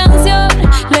la canción,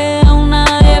 le da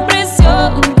una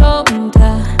depresión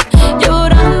tonta.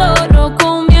 Llorando lo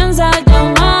comienza a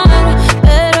llamar,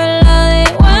 pero él la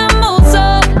dejó en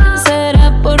buzón.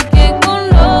 ¿Será porque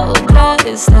con otra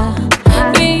está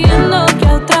fingiendo que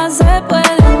a otra se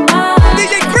puede amar?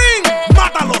 DJ Cream,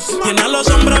 mátalos. Tiene a los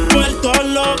hombres puestos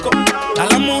locos, a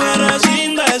las mujeres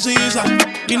indecisas,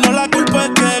 y no la culpa es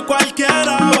que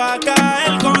cualquiera va a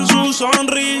caer con su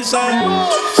sonrisa.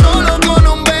 Solo con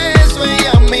un beso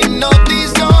ella me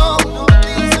hipnotizó.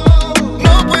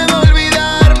 No puedo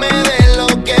olvidarme de lo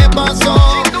que pasó.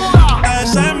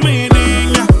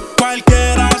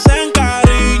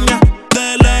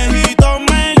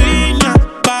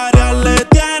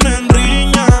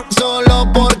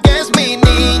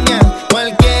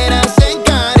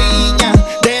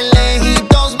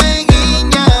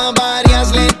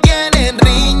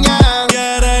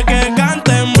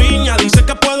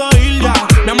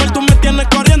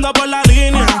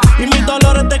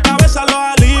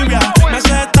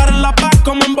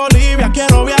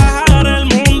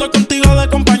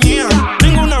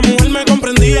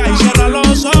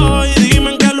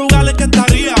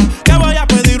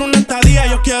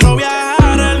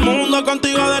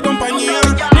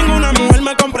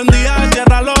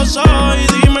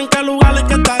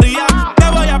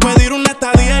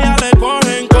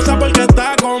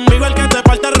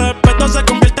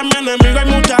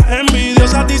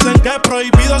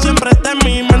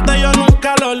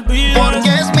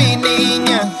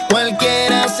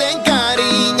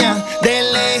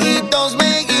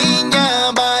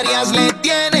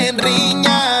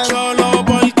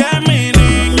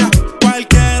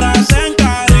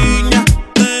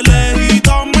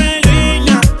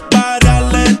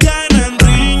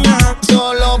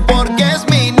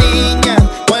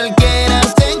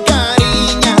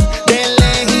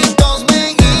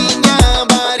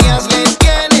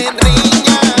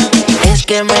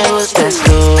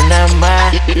 tú nada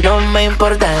más, no me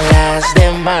importan las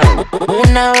demás.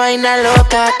 Una vaina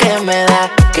loca que me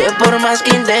da, que por más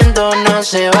que intento no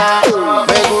se va.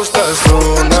 Me gustas tú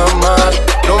nada más,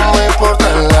 no me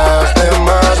importan las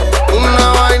demás. Una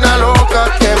vaina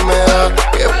loca que me da,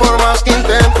 que por más que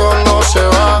intento no se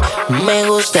va. Me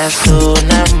gustas tú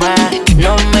nada más,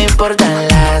 no me importan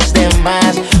las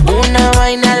demás. Una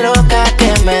vaina loca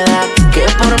que me da, que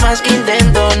por más que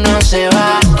intento no se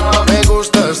va. Me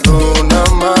gustas tú nada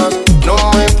más, no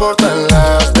me importan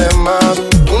las demás.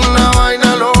 Una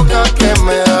vaina loca que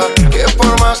me da, que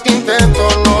por más que intento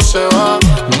no se va.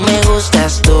 Me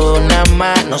gustas tú nada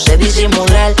más, no sé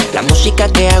disimular. La música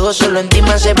que hago solo en ti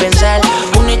me hace pensar.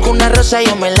 Única una rosa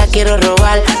yo me la quiero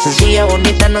robar. Sencilla,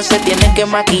 bonita, no se tiene que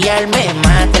maquillar. Me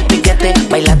mata el piquete,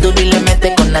 baila duro y le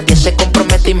mete. Con nadie se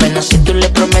compromete y menos si tú le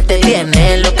prometes.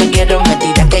 Tiene lo que quiero, me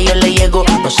tira que yo le llego.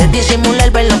 No sé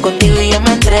disimular, bailo contigo y yo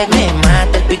me entrego. Me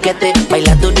mata el piquete,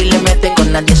 baila duro y le mete.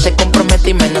 Con nadie se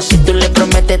compromete y menos si tú le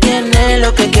prometes. Tiene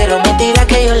lo que quiero, me tira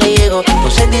que yo le llego. No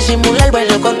sé disimular,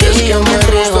 bailo contigo y yo me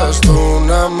entrego. Me gustas tú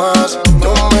nada más,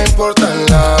 no me importan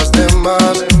las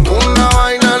demás. Una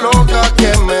vaina loca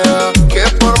que me da, que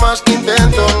por más que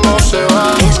intento no se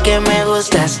va. Es que me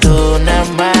gustas tú nada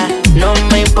más, no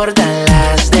me importan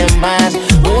las demás.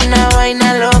 Una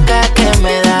vaina loca que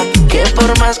me da, que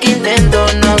por más que intento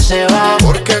no se va.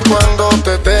 Porque cuando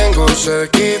te tengo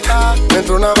cerquita, me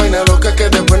entra una vaina loca que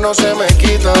después no se me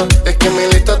quita. Es que en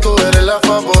mi lista tú eres la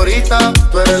favorita,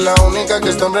 tú eres la única que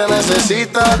este hombre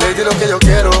necesita. Le di lo que yo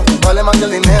quiero, vale más que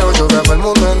el dinero. Yo grabo el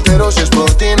mundo entero, si es por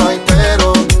ti no hay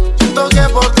pero. Siento que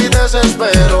por ti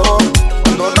desespero,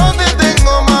 cuando no te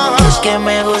tengo más. Es que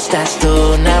me gustas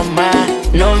tú nada más,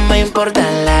 no me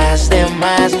importan las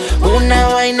demás. Una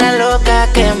vaina loca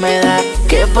que me da,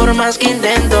 que por más que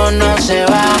intento no se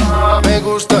va. Me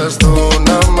gustas tú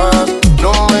nada más,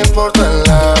 no me importan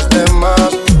las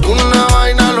demás. Una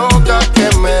vaina loca que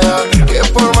me da, que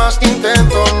por más que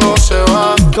intento no se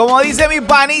va. Como dice mi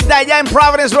panita allá en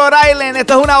Providence, Rhode Island,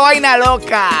 esto es una vaina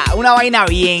loca, una vaina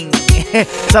bien.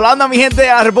 Saludando a mi gente de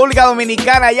la República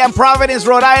Dominicana allá en Providence,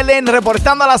 Rhode Island,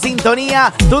 reportando la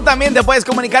sintonía. Tú también te puedes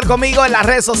comunicar conmigo en las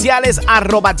redes sociales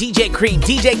 @DJ Cream,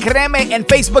 DJ Creme en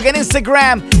Facebook, en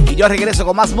Instagram. Y yo regreso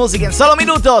con más música en solo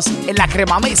minutos en La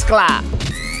Crema Mezcla.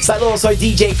 Saludos, soy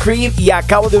DJ Cream y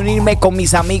acabo de unirme con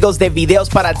mis amigos de Videos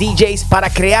para DJs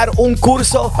para crear un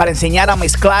curso para enseñar a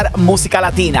mezclar música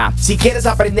latina. Si quieres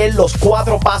aprender los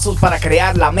 4 pasos para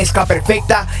crear la mezcla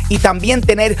perfecta y también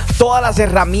tener todas las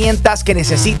herramientas que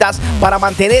necesitas para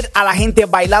mantener a la gente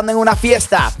bailando en una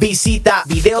fiesta, visita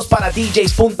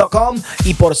videosparadjs.com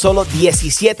y por solo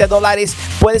 $17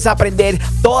 puedes aprender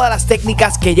todas las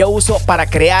técnicas que yo uso para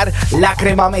crear la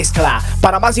crema mezcla.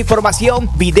 Para más información,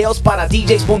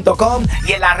 videosparadjs.com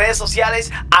y en las redes sociales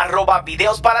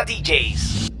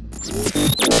 @videosparadjs.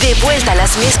 De vuelta a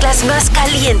las mezclas más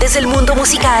calientes del mundo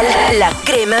musical, La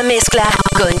Crema Mezcla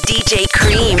con DJ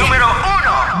Cream. Número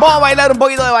 1. Vamos a bailar un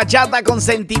poquito de bachata con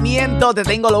sentimiento. Te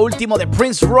tengo lo último de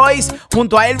Prince Royce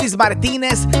junto a Elvis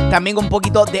Martínez. También un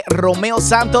poquito de Romeo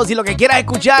Santos. Y lo que quieras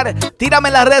escuchar, tírame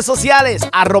en las redes sociales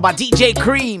 @DJ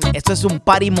Cream. Esto es un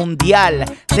party mundial.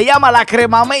 Se llama La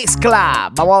Crema Mezcla.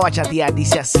 Vamos a bachatear,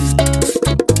 dice así.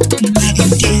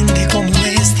 Entiende cómo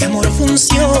este amor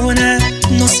funciona.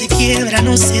 No se quiebra,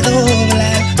 no se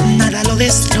dobla, nada lo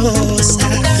destroza.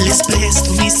 Les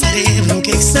presto mi cerebro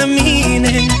que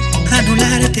examinen,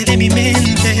 anularte de mi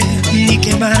mente, ni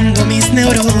quemando mis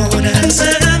neuronas.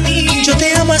 Para mí, yo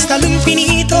te amo hasta lo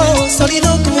infinito,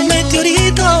 sólido como un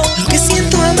meteorito. Lo que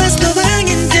siento jamás lo van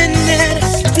a entender.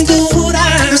 Dura,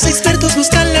 los expertos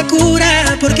buscan la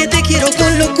cura, porque te quiero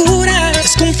con locura.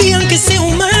 Desconfían que sea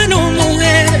humano,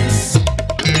 mujer.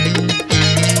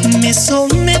 Me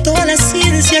someto a la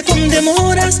ciencia con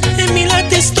demoras. En mí la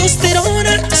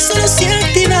testosterona solo se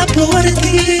activa por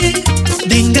ti.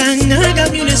 Vengan,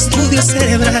 hágame un estudio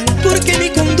cerebral, porque mi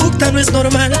conducta no es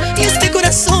normal y este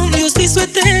corazón Dios hizo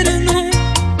eterno.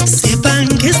 Sepan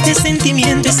que este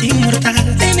sentimiento es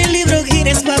inmortal. En el libro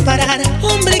Guinness va a parar.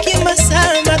 Hombre, ¿quién más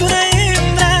ama de una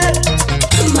hembra?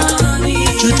 Mami,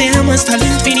 yo te amo hasta lo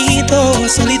infinito,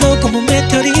 sólido como un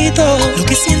meteorito. Lo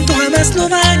que siento jamás lo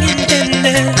van a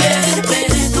entender.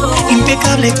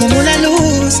 Impecable como la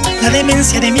luz, la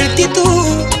demencia de mi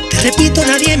actitud. Te repito,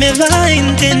 nadie me va a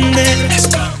entender. Let's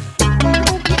go.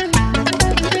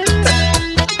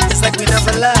 It's like we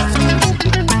never left.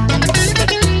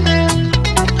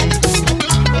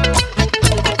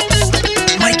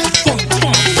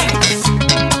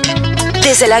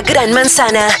 Desde la Gran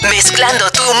Manzana,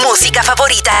 mezclando tu música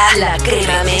favorita. La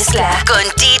Crema Mezcla con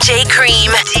DJ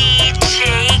Cream.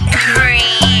 DJ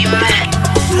Cream.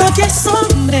 No te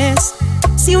asombres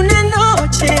si una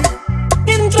noche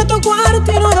entro a tu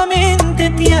cuarto y nuevamente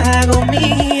te hago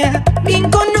mía. Bien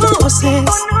conoces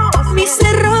mis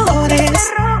errores,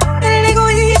 el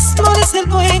egoísmo de ser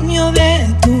dueño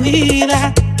de tu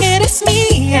vida. Eres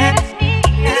mía,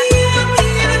 mía,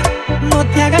 mía. No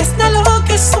te hagas la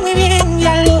loca, eso muy bien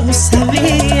ya lo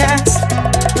sabías.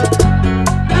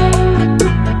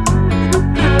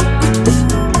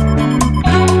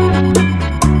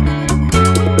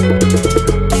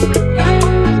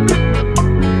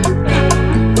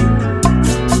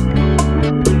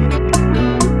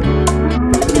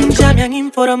 Ya me han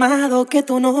informado que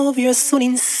tu novio es un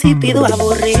insípido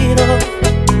aburrido.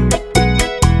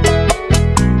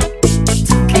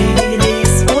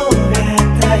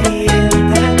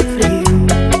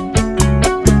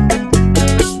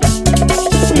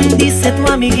 Dice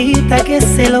tu amiguita que es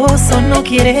celoso, no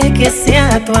quiere que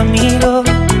sea tu amigo.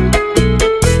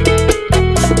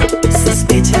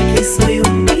 Sospecha que soy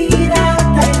un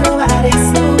pirata y robaré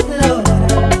su flora.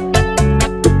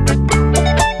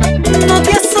 No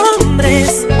te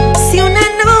asombres si una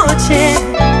noche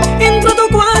entro a tu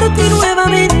cuarto y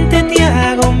nuevamente te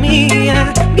hago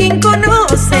mía. Bien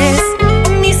conoces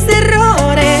mis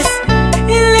errores,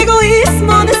 el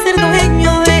egoísmo de ser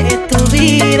dueño de tu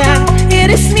vida.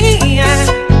 Eres mía,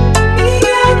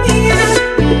 mía, mía.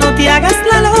 No te hagas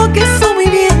la loca, eso muy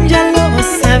bien ya lo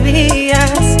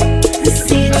sabías.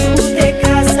 Si tú te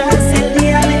casas el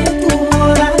día de tu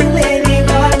boda, le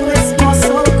digo a tu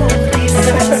esposo con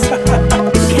risas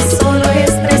que solo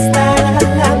es prestada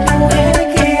la mujer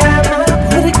que ama,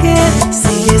 porque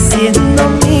sigue siendo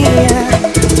mía.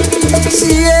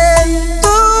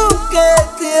 Siento que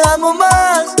te amo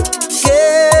más, que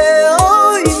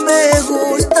hoy me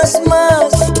gustas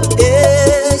más.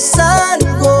 Es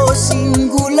algo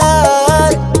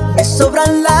singular, me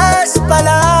sobran las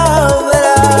palabras.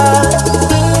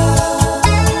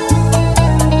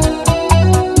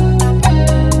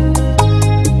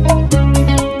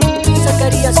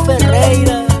 Zacarías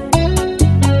Ferreira.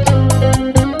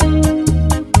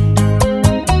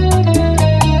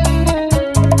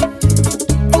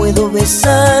 Puedo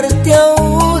besarte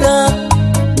ahora,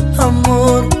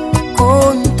 amor,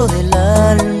 con todo el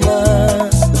alma.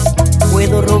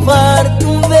 Puedo robarte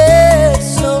un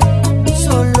beso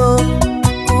solo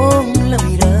con la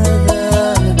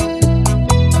mirada.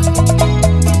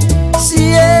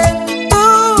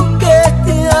 Siento que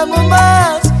te amo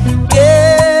más,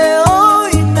 que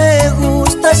hoy me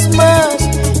gustas más.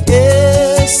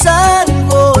 Es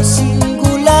algo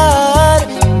singular,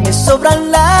 me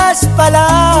sobran las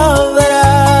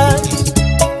palabras.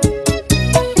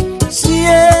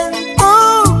 Siento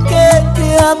que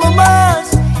te amo más,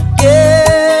 que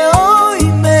hoy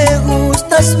me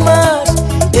gustas más.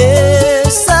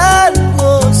 Es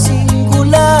algo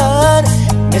singular,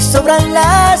 me sobran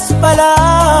las palabras.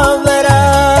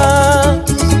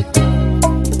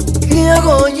 ¿Qué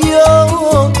hago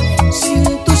yo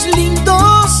sin tus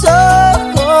lindos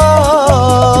ojos?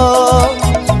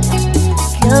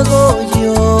 ¿Qué hago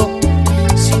yo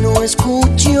si no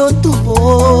escucho tu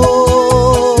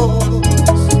voz?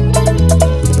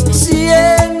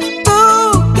 Siento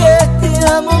que te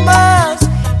amo más,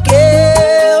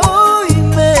 que hoy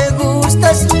me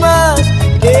gustas más.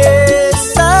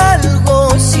 Es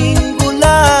algo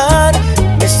singular,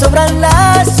 me sobran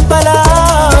las palabras.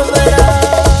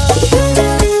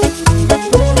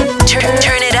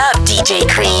 Turn it up, DJ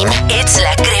Cream. It's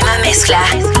la crema mezcla.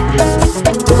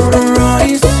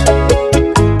 Royce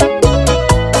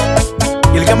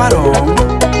y el camarón.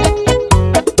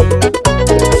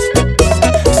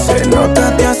 Se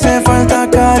nota te hace falta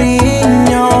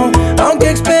cariño, aunque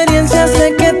experiencia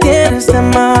sé que tienes de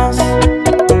más.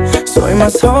 Soy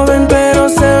más joven pero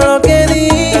sé lo que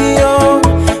digo,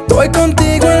 voy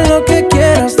contigo en lo que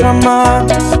quieras tramar.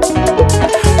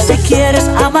 Si quieres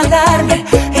amagarme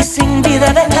y sin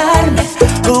vida dejarme,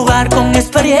 jugar con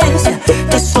experiencia,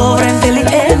 te sobra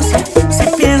inteligencia. Si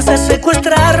piensas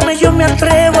secuestrarme, yo me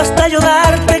atrevo hasta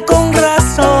ayudarte con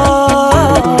razón.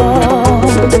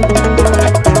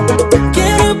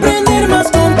 Quiero aprender más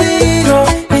contigo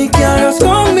y que hagas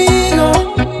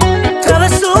conmigo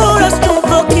travesuras que un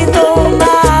poquito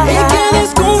más, y que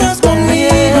descubras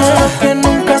conmigo lo que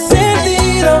nunca has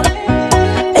sentido.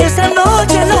 Esa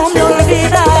noche no me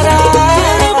olvidarás.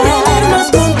 Quiero aprender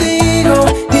más contigo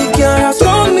y que hagas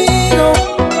conmigo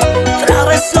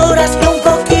travesuras que un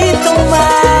poquito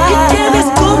más, y que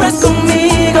descubras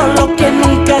conmigo lo que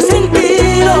nunca sentí.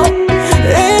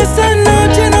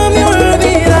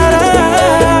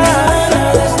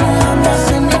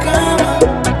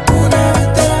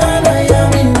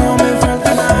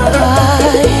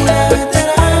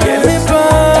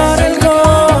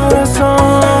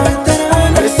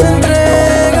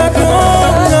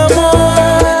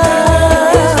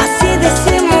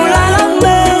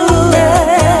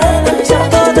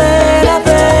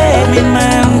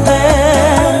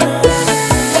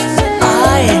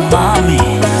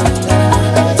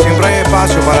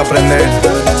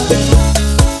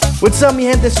 What's up, mi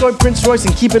gente? Soy Prince Royce,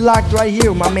 and keep it locked right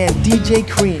here with my man DJ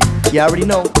Cream. You already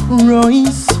know.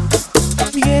 Royce.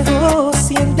 Viejo,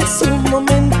 siéntese un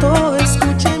momento,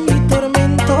 escuche mi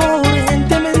tormento.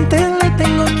 Urgentemente le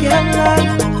tengo que hablar.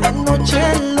 Anoche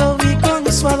lo vi con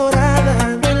su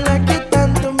adorada, de la que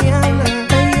tanto me habla.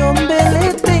 Ay, hombre,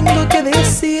 le tengo que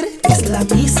decir, es la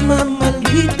misma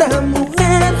maldita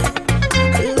mujer,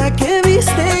 la que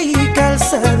viste y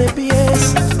calza de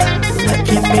pies, la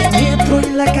que penetro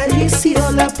y la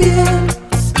acaricio la piel.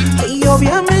 Y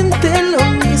obviamente lo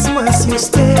mismo hace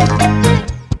usted.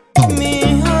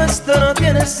 Mijo, esto no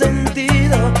tiene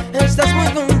sentido, estás muy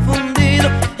confundido.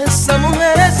 Esa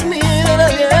mujer es mía,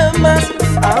 nadie más.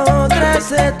 A otra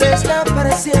se te está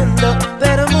pareciendo,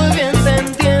 pero muy bien te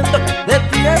entiendo. De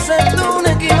ti acepto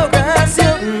una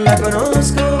equivocación. La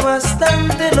conozco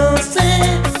bastante, lo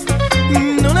sé.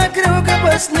 No la creo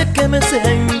capaz de que me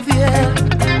sea infiel.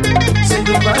 Soy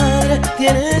tu padre,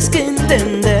 tienes que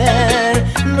entender.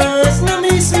 No es lo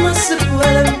mismo, se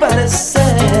pueden parecer.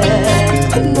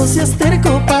 No seas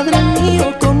terco, padre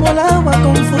mío, ¿cómo la voy a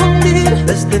confundir?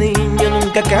 Desde niño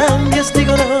nunca cambias,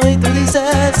 digo no y tú dices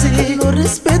sí. Lo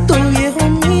respeto, viejo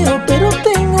mío, pero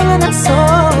tengo la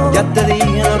razón. Ya te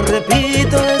dije, lo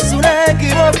repito, es una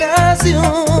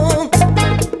equivocación.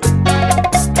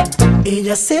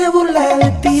 Ella se burla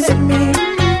de ti, de mí.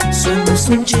 Somos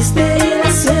un chiste y la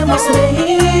hacemos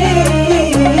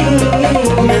reír.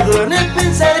 Me duele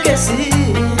pensar que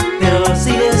sí, pero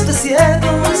si esto es cierto,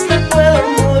 hasta puedo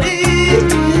morir.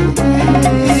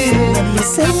 Nadie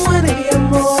se muere de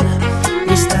amor.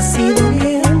 Usted ha sido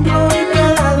mi ejemplo y me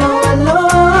ha dado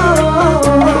valor.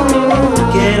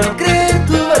 Quiero creer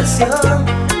tu versión,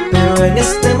 pero en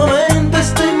este momento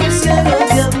estoy muy ciego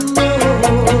de amor.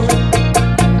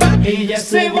 Ella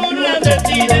se burla de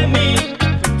ti y de mí.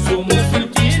 Somos un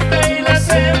chiste y la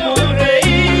hacemos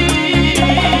reír.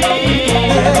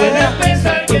 Me duele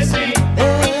pensar que sí,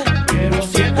 pero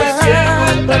si esto es cierto,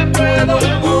 hasta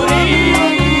puedo morir.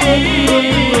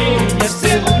 Ella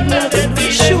se burla de ti y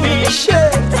de mí.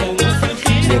 Somos un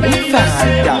chiste y la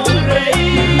hacemos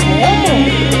reír.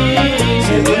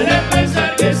 Me duele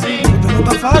pensar que sí, No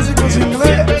está fácil con su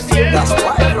inglés. That's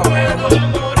right,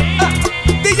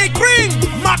 DJ Cream,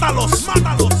 mátalos,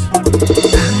 mátalos.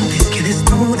 Antes que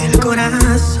desnude el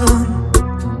corazón,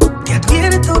 te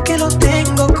advierto que lo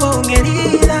tengo con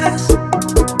heridas,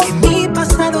 que mi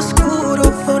pasado oscuro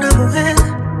fue una mujer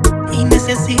y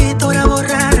necesito ahora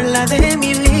borrarla de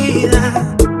mi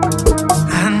vida.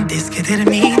 Antes que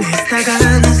termine esta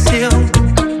canción,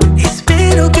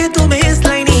 espero que tomes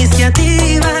la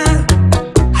iniciativa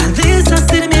a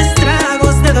deshacerme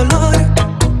estragos de dolor,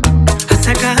 a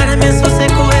sacarme esas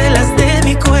secuelas de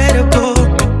mi cuerpo.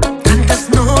 Tantas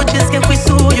noches que fui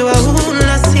suyo aún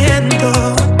la siento.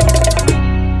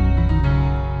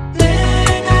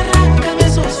 Ven, arráncame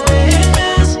sus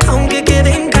huellas, aunque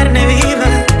quede en carne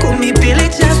viva, con mi piel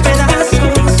hecha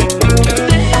pedazos.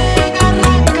 Ven,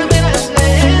 arráncame las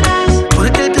venas,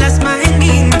 porque el plasma en mi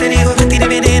interior tiene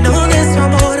veneno de su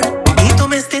amor. Y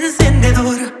toma este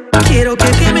encendedor, quiero que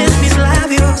quemes mis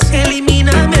labios,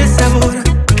 elimíname el sabor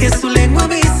que su lengua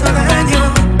me hizo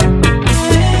daño.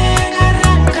 Ven,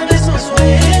 arráncame sus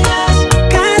huellas,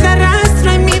 cada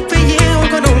rastro en mi pellejo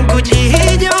con un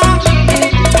cuchillo.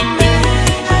 Ven,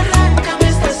 arráncame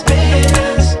estas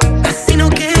venas, así no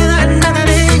queda nada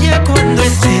de ella cuando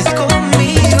estés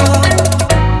conmigo.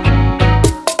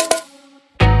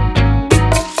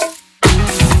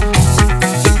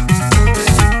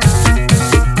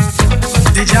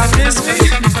 Did y'all miss me?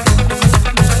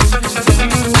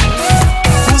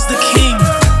 Who's the king?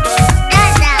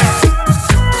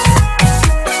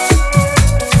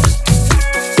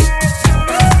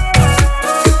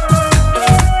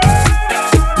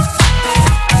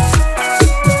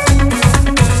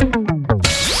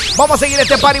 Vamos a seguir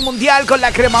este party mundial con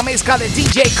la crema mezcla de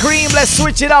DJ Cream. Let's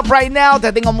switch it up right now.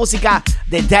 Te tengo música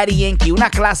de Daddy Yankee, una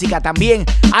clásica también,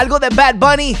 algo de Bad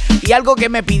Bunny y algo que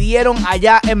me pidieron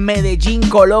allá en Medellín,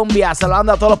 Colombia.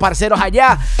 Saludando a todos los parceros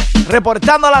allá,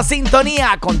 reportando la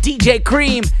sintonía con DJ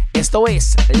Cream. Esto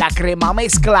es la crema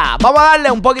mezcla. Vamos a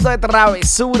darle un poquito de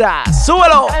travesura.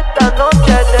 ¡Súbelo! Esta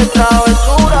noche de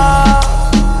travesura,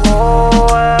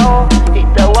 y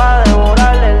te voy a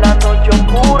devorar en la noche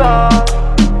oscura.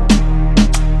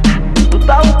 Tú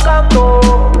estás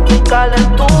buscando mi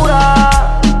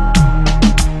calentura,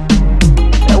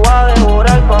 te voy a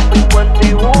devorar con mi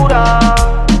cuentibura.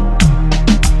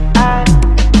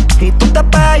 Y tú te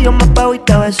pegas, yo me pego y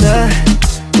te besé.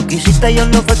 Tú quisiste, yo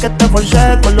no fue que te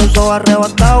forcé. Con los ojos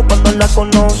arrebatados cuando la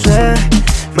conoce.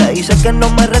 Me dice que no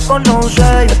me reconoce.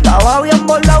 Yo estaba bien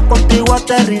volado, contigo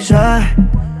aterricé.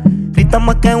 Grita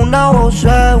más que una voz,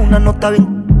 una nota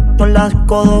bien, son las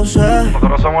 5:12.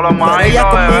 Nosotros somos los más. Pero ella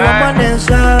conmigo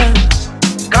amanece.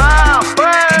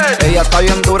 Ella está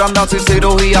bien dura, anda sin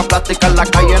cirugía plástica. En la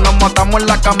calle nos matamos, en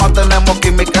la cama tenemos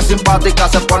química simpática.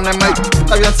 Se pone medio,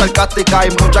 está bien sarcástica. Hay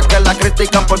muchas que la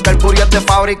critican porque el booty es de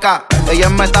fábrica. Ella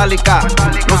es metálica,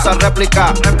 no usa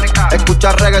réplica.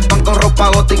 Escucha reggaetón con ropa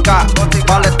gótica.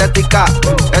 Vale estética,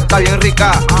 está bien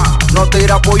rica. No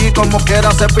tira pulli como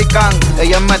quiera se pican.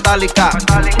 Ella es metálica,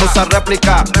 no usa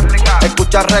réplica.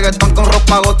 Escucha reggaetón con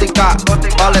ropa gótica.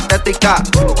 Vale estética,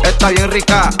 está bien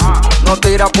rica. No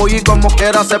tira pulli como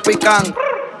quiera se pican.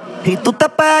 Y tú te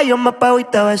pegas, yo me pego y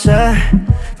te besé.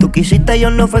 Tú quisiste, yo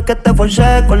no fue que te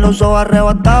forcé. Con los ojos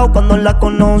arrebatados cuando la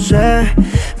conoce.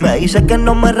 Me dice que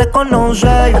no me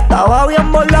reconoce. Yo estaba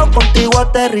bien volado, contigo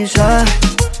aterricé.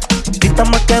 Grita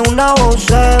más que una voz,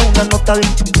 una nota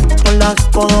bien, son las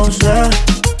 5:12.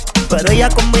 Pero ella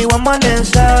conmigo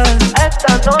amanece.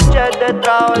 Esta noche es de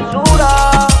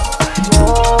travesura. Y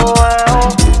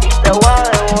te voy a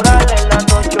devorar en la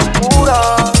noche oscura.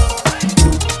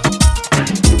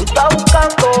 Tú estás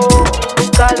buscando mi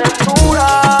calentura.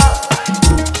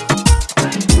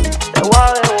 Te voy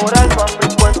a devorar con mi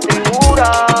cuentigura.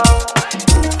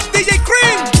 DJ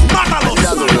Cream, mátalos.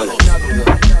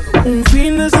 Un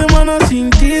fin de semana sin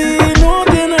ti no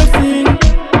tiene fin.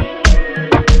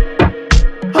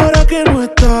 Ahora que no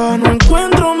está, no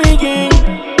encuentro mi game.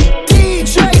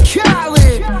 DJ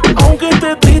Khaled. Aunque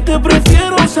esté triste,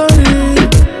 prefiero salir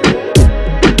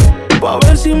pa'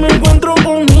 ver si me encuentro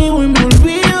conmigo y me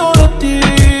olvido de ti.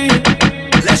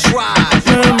 Let's ride.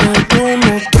 Me meto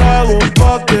unos tragos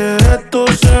pa' que esto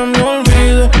se me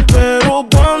olvide. Pero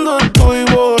cuando estoy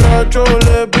borracho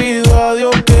le pido a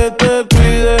Dios que te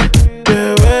cuide.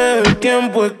 Bebé, el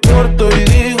tiempo es corto y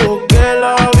digo que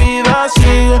la vida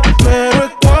sigue. Pero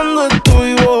es cuando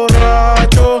estoy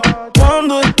borracho,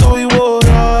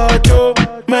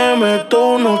 me meto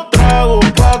unos tragos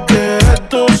pa' que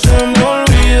esto se me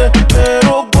olvide.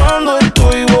 Pero cuando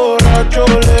estoy borracho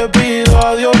le pido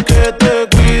a Dios que te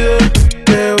cuide.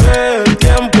 Bebé, el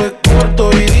tiempo es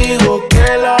corto y digo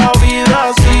que la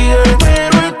vida sigue.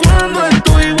 Pero es cuando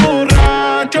estoy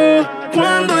borracho,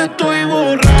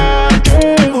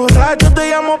 borracho te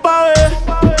llamo pa' ver.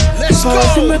 Let's Pa' ver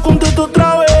si me contesto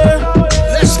otra vez.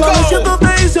 Let's Pa' ver si esto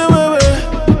te dice bebé.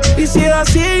 Y si es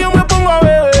así yo me pongo a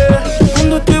beber.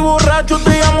 Cuando estoy borracho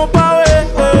te llamo pa' ver.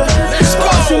 Pa' ver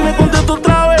si me contesto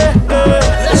otra vez. Pa' ver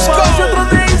si otro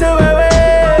te dice bebé.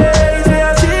 Y si es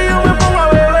así yo me pongo a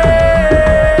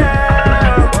beber.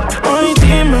 Ay,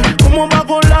 dime, ¿cómo va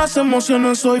con las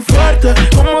emociones? Soy fuerte,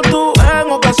 como tú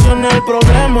en ocasiones. El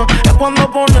problema es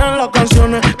cuando ponen las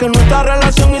canciones. Que en nuestra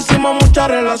relación hicimos muchas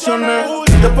relaciones.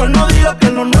 Después no digas que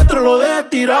lo nuestro lo dejes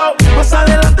tirado. Más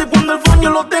adelante cuando el phone yo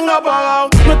lo tenga apagado.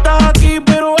 No estás aquí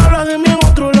pero hablas de mí en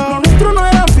otro lado. Lo nuestro no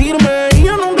era firme y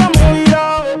yo nunca me he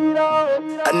virado.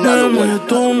 Me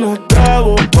meto unos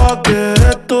tragos pa' que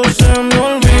esto se me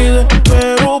olvide.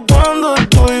 Pero cuando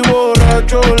estoy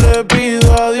borracho le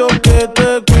pido a Dios que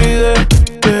te cuide.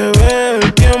 Bebé,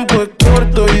 el tiempo es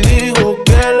corto y digo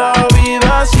que la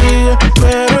vida sigue.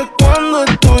 Pero es cuando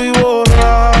estoy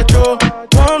borracho,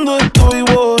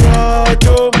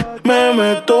 me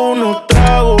meto unos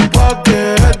tragos pa'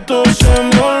 que esto se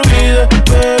me olvide.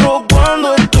 Pero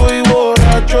cuando estoy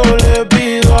borracho le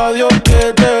pido a Dios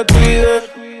que te cuide.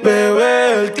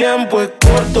 Bebé, el tiempo es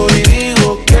corto y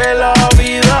digo que la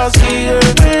vida sigue.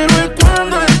 Pero es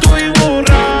cuando estoy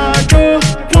borracho,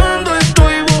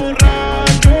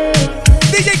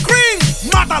 DJ Cream,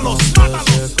 mátalos.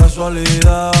 Qué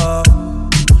casualidad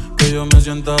que yo me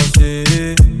sienta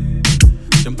así.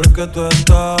 Siempre que tú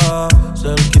estás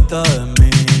cerquita de mí.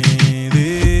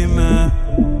 Dime,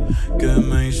 ¿qué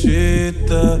me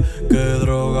hiciste? ¿Qué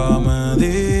droga me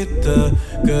diste?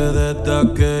 Que desde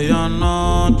aquella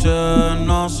noche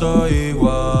no soy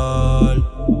igual.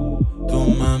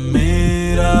 Tú me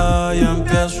miras y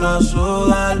empiezo a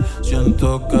sudar.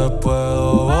 Siento que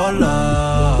puedo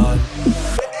volar.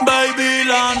 Baby,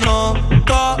 la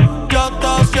nota ya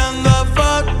está haciendo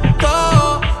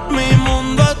efecto. Mi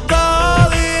mundo está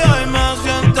día y me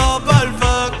siento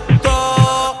perfecto.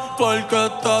 Porque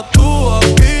estás tú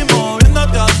aquí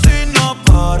moviéndote así, no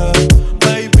pares.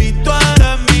 Baby, tú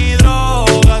eres mi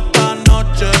droga, esta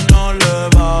noche no le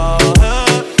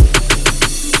bajes.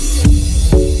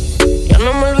 Ya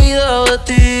no me he olvidado de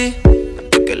ti,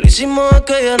 desde que lo hicimos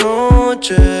aquella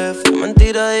noche. Fue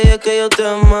mentira, dije que yo te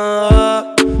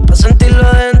amaba. A sentirlo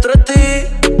adentro de ti,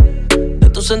 de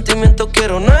tus sentimientos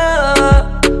quiero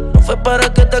nada. No fue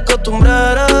para que te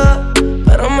acostumbraras,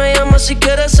 pero me llamas si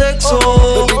quieres sexo.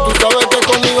 Baby, tú sabes que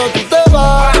conmigo tú te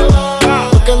vas,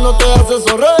 porque no te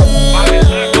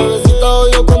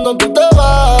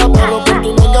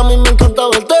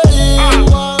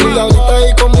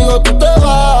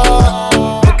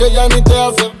porque ya ni te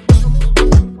hace.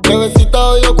 Bebecita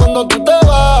odio cuando tú te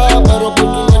vas, pero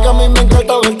por tu que a mí me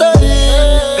encanta verte ir.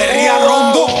 De Ría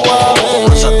Rondo.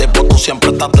 Con ese tipo tú siempre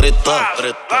estás triste.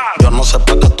 Yo no sé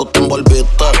para qué tú te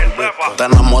envolviste. Te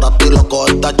enamoraste y lo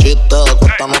cogiste chiste. De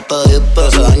cuesta no te diste.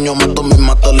 Ese daño más tú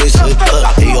misma te lo hiciste.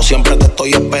 Y yo siempre te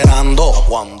estoy esperando.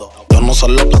 Yo no sé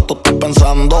lo que tú estás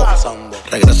pensando.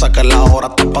 Regresa que la hora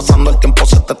está pasando, el tiempo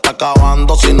se te está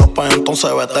acabando. Si no, pues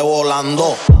entonces vete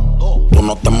volando. Tú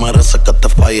no te mereces que te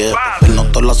falle. Él no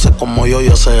te lo hace como yo y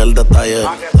ese es el detalle.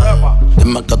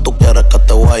 Dime que tú quieres que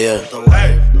te guaye.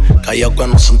 Callao que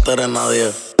no se entere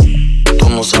nadie. Tú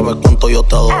no sabes cuánto yo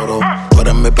te adoro. Tú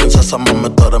eres mi princesa,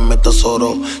 mami, tú eres mi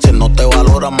tesoro. Si no te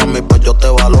valora, mami, pues yo te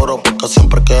valoro. Porque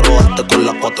siempre quiero darte con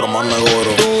las 4 manos de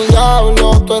oro. Tu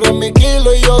diablo, tú eres mi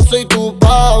kilo y yo soy tu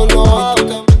Pablo.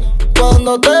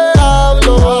 Cuando te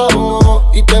hablo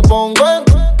y te pongo en...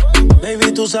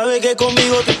 Baby, tú sabes que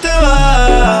conmigo tú te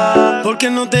vas, porque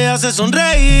no te hace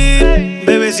sonreír.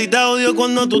 Bebecita, odio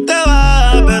cuando tú te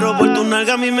vas, pero por tu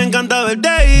nalga a mí me encanta verte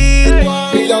ir.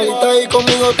 Y ahorita ahí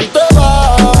conmigo tú te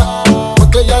vas,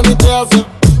 porque ya ni te hace.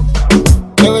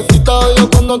 Bebecita, odio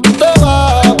cuando tú te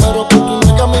vas, pero por tu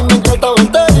nalga a mí me encanta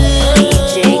verte ir.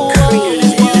 DJ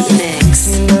Cream.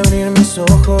 Sin abrir mis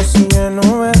ojos y ya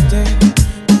no verte,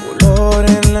 tu olor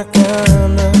en la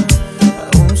cama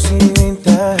aún sigue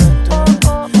intacto.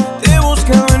 Te he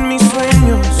buscado en mis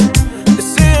sueños,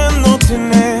 deseando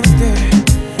tenerte,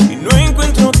 y no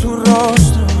encuentro tu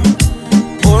rostro,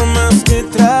 por más que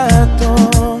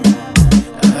trato.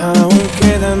 Aún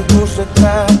quedan tus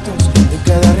retratos en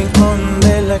cada rincón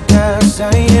de la casa,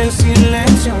 y el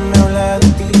silencio me habla de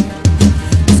ti.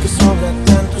 Es que sobra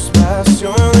tanto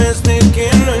espacio desde que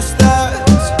no estás.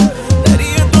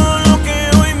 Daría todo lo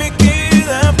que hoy me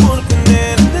queda por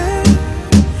tenerte,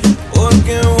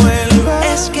 porque vuelvas.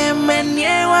 Es que me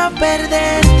niego a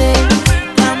perderte,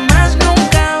 jamás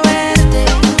nunca verte.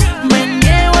 Me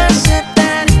niego a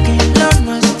aceptar que lo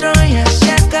nuestro ya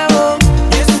se acabó.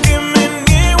 Es que me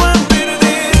niego a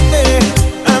perderte,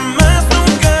 jamás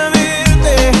nunca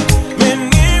verte. Me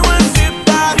niego a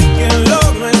aceptar que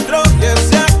lo nuestro ya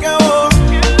se acabó.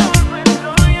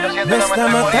 Me está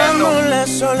matando la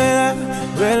soledad,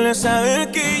 duele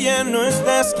saber que ya no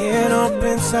estás. Quiero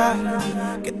pensar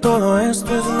que todo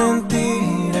esto es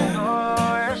mentira,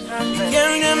 y que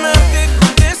al llamarte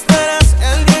contestarás.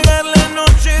 Al llegar la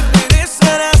noche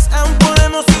regresarás. Aún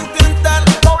podemos intentar,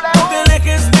 no te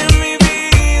alejes de mi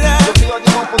vida.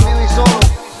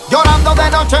 Llorando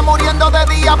de noche, muriendo de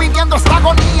día, viviendo esta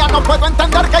agonía. No puedo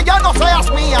entender que ya no seas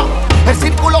mía. El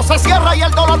círculo se cierra y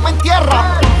el dolor me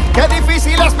entierra. Qué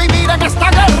difícil es vivir en esta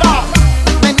guerra.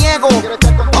 Me niego,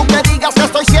 aunque digas que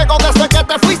estoy ciego. Desde que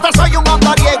te fuiste soy un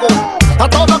andariego. A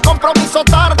todo compromiso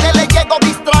tarde le llego,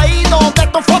 distraído. De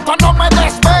tu foto no me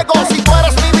despego. Si tú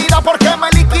eres mi vida, ¿por qué me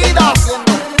liquidas?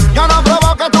 Yo no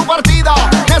provoqué tu partida.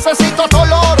 Necesito tu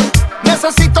olor,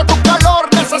 necesito tu calor.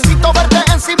 Necesito verte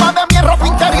encima de mi ropa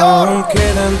interior. Aún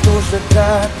quedan tus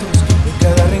retratos en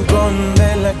cada rincón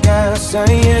de la casa,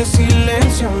 y el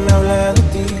silencio me habla de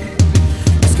ti.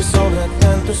 Es que sobra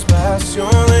tanto espacio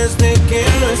desde que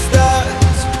no estás.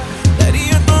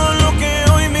 Daría todo lo que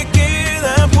hoy me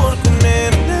queda por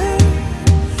tenerte,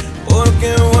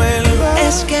 porque vuelvas.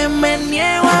 Es que me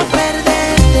niego a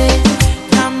perderte,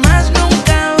 jamás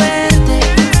nunca verte.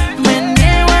 Me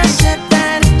niego a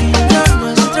aceptar que lo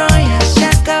nuestro ya se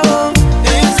acabó.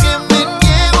 Es que me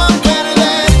niego a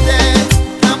perderte,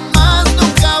 jamás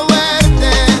nunca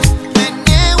verte. Me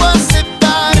niego a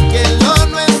aceptar que lo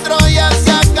nuestro ya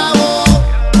se acabó.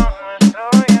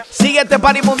 Sigue este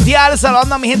party mundial,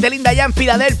 saludando a mi gente linda allá en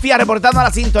Filadelfia, reportando a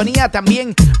la sintonía.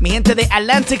 También mi gente de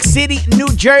Atlantic City, New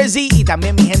Jersey, y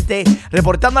también mi gente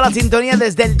reportando a la sintonía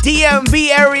desde el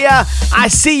DMV area. I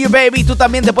see you, baby. Tú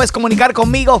también te puedes comunicar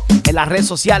conmigo en las redes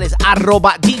sociales,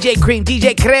 @DJ Cream,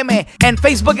 DJ Creme, en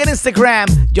Facebook e Instagram.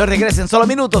 Yo regreso en solo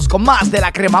minutos con más de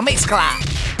la Crema Mezcla.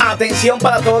 Atención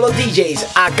para todos los DJs,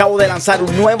 acabo de lanzar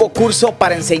un nuevo curso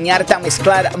para enseñarte a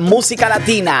mezclar música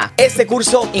latina. Este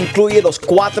curso incluye los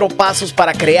 4 pasos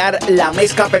para crear la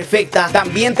mezcla perfecta.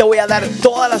 También te voy a dar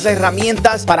todas las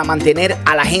herramientas para mantener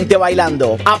a la gente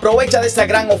bailando. Aprovecha de esta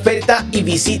gran oferta y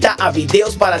visita a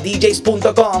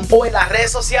videosparadjs.com o en las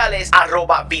redes sociales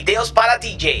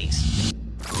 @videosparadjs.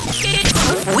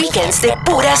 Weekends de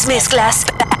puras mezclas.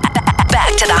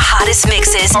 Back to the hottest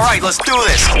mixes. All right, let's do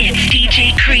this. It's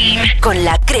DJ Cream con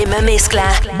la Crema Mezcla.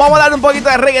 Vamos a dar un poquito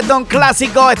de reggaetón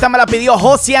clásico. Esta me la pidió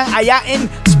Josian allá en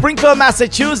Springfield,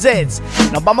 Massachusetts.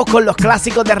 Nos vamos con los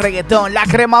clásicos de reggaetón. La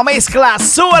Crema Mezcla,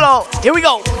 súbelo. Here we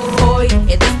go. Hoy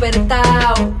he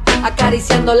despertado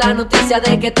acariciando la noticia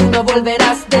de que tú no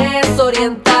volverás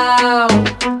desorientado,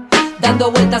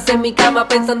 dando vueltas en mi cama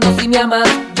pensando si me amas.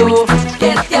 Yo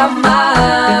que te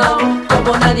amado,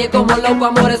 como nadie, como loco,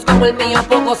 amores como el mío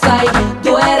pocos hay.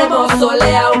 Duermo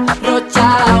soleado,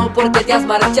 rochao, porque te has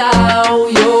marchado.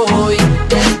 Y hoy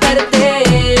desperté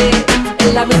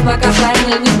en la misma casa,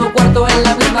 en el mismo cuarto, en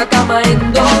la misma cama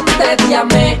en donde te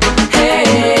amé.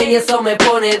 Hey, eso me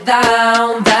pone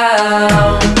down,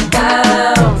 down,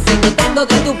 down. Si no tengo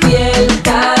de tu piel,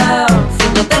 down. Si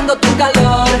no tengo tu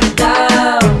calor,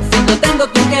 down. Si no tengo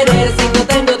tu querer, si no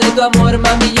tengo de tu amor,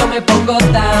 mami, yo me pongo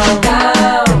down,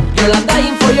 down. Girl, I'm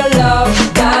dying for your love,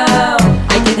 down.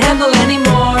 I can't handle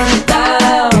anymore,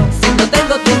 down. Si no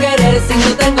tengo tu querer, si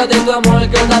no tengo de tu amor,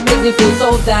 girl, that makes me feel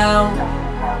so down,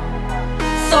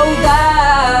 so down.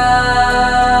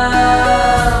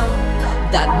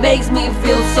 That makes me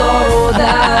feel so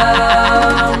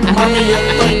down. Mami, yo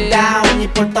estoy down y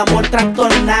por tu amor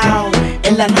trastornado.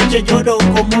 En la noche lloro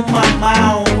como un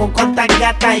mamao. Con cuantas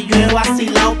gatas yo he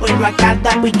vacilado, pero a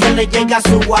cada pique le llega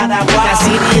su guaraguao.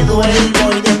 Casi ni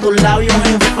duermo y de tus labios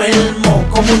enfermo,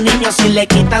 como un niño si le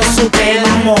quitan su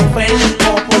termo.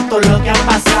 Enfermo por todo lo que ha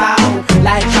pasado,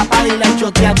 las escapadas y las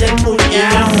choteas del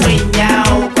puñao.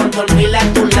 Empeñado con dormir a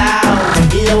tu lado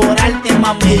y devorarte,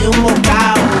 mami, de un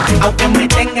bocado. Aunque me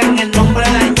tengan el nombre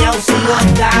dañado, sigo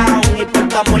down y por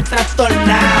tu amor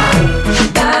trastornado.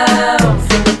 Down,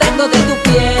 si no tengo de tu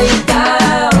piel,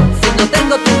 down. Si no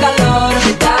tengo tu calor,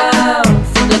 down.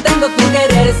 Si no tengo tu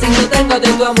querer, si no tengo de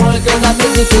tu amor, girl, that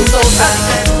makes me feel so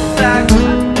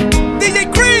down. DJ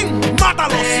Cream,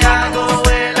 mátalos. Te hago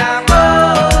el amor.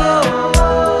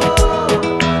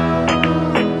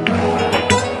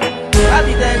 A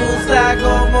ti te gusta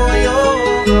como yo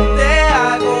te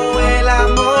hago el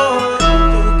amor.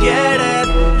 Tú quieres,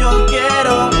 yo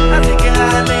quiero, así que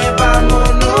dale,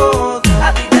 vámonos.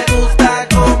 A ti te gusta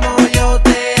como yo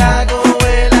te hago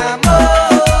el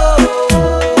amor.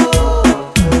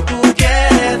 Tú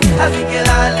quieres, así que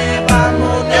dale,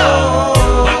 vámonos.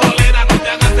 La bolera no te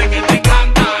hagas de que te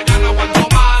encanta, ya no aguanto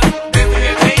más,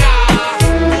 decídete ya.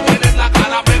 Tú tienes la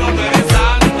cara pero no eres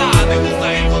santa, te gusta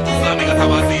ir con tus amigas a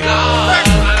vacilar.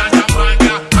 A la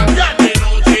champaña, a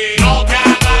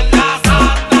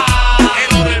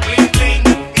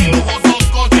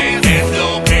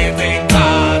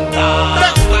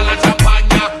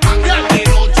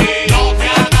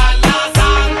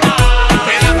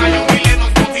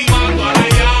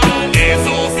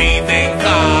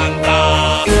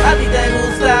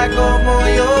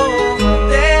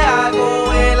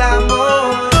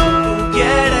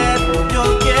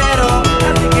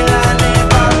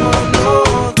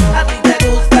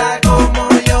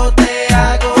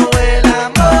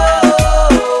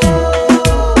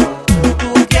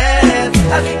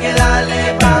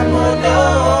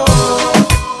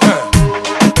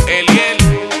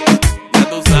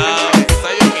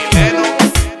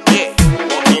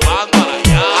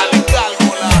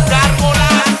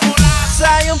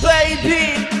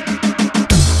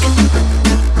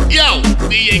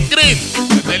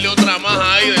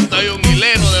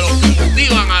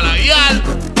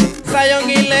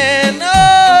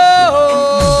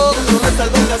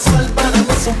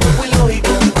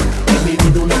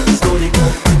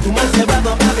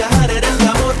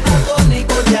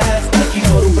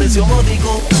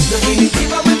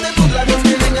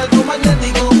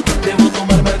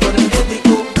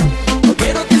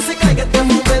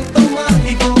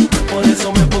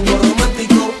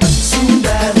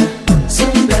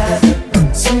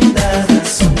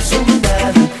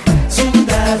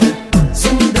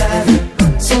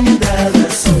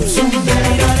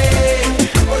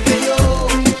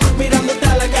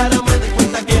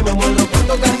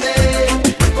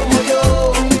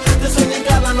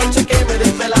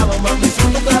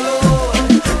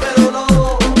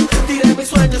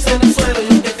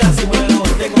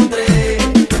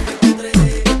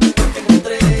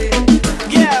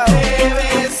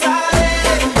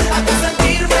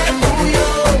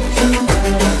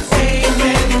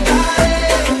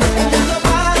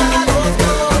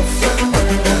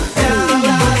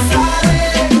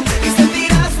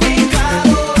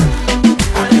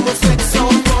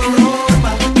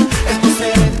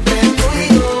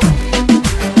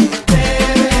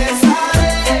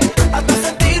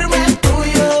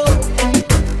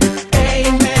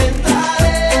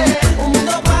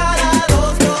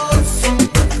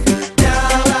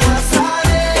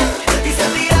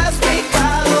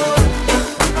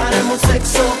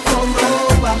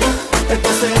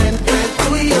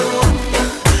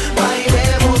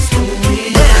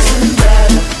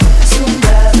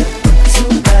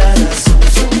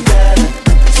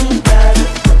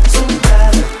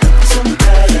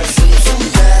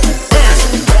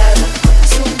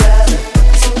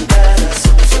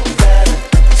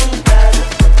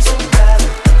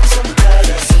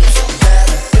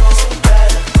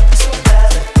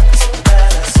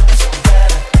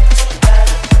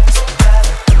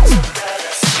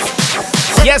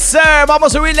Yes, sir.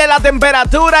 Vamos a subirle la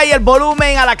temperatura y el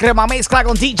volumen a la crema mezcla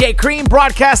con DJ Cream,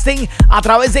 broadcasting a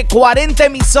través de 40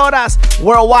 emisoras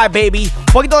worldwide, baby. Un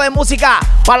poquito de música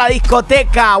para la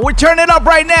discoteca. We're turning it up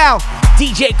right now.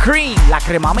 DJ Cream, la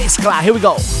crema mezcla. Here we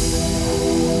go.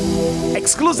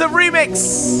 Exclusive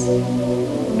remix.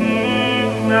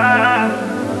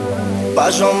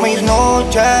 Paso mis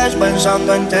noches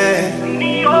pensando en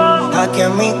ti, aquí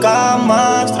en mi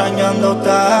cama extrañándote.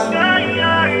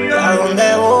 A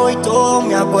donde voy tú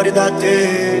me acuerdas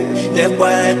de ti.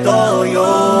 Después de todo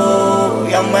yo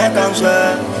ya me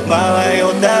cansé. Bebé, yo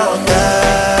te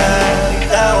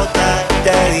boté,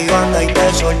 te di banda y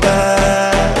te solté.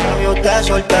 Yo te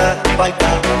solté, falta,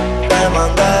 te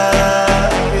mandé.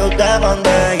 Yo te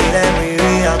mandé y de mi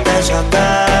vida te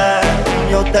saqué.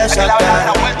 Yo te saqué,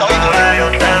 bebé, yo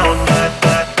te boté.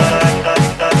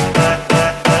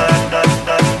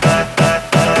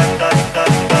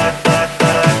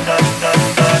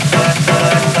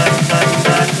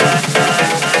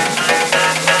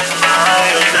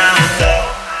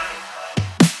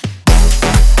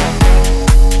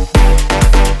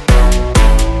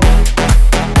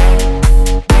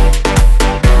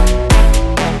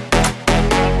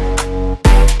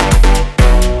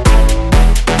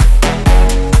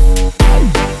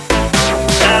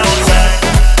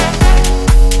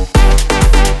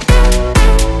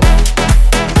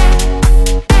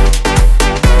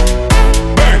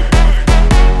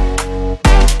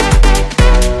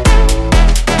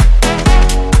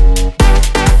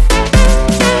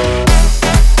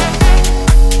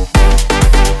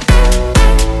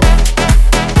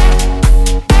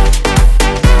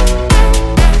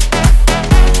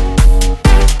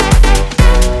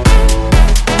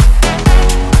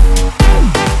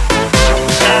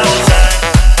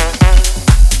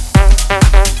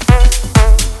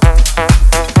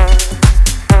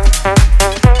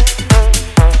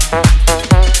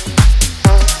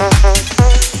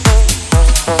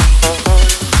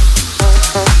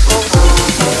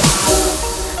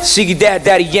 Ziggy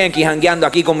Daddy Yankee jangueando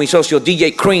aquí con mi socio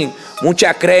DJ Cream.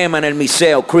 Mucha crema en el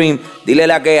miseo, Cream. Dile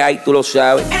la que hay, tú lo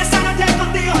sabes. Esa noche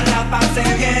contigo la pasé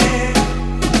bien.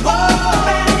 Oh,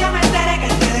 pero yo me enteré que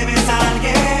te debes a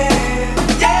alguien.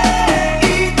 Yeah,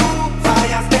 y tú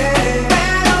fallaste.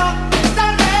 Pero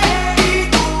tarde. Y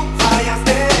tú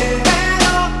fallaste.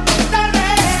 Pero tarde.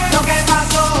 Lo que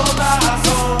pasó,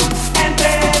 pasó.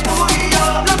 Entre tú y yo.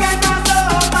 Lo que pasó,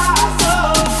 pasó.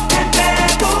 Entre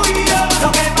tú y yo. Lo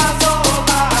que pasó,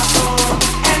 pasó.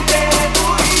 Entre tú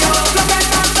y yo. Lo que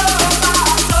pasó,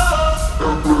 pasó.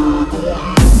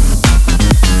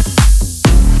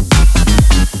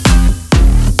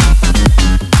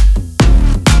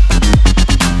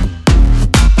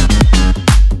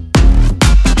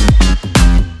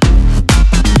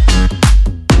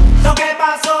 Lo que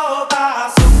pasó,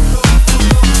 pasó.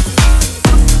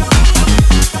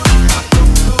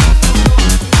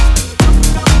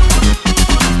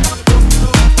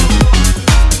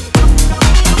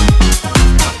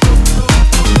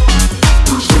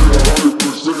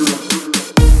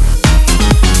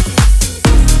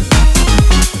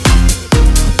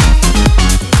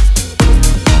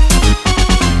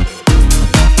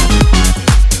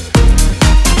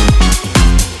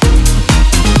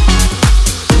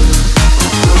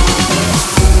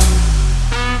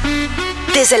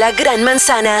 Desde la Gran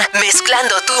Manzana,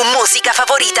 mezclando tu música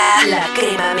favorita. La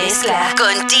crema mezcla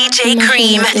con DJ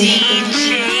Cream.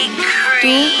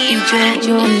 DJ Tú y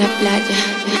yo en la playa.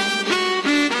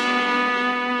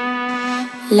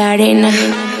 La arena,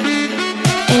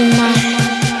 el mar,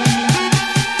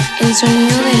 el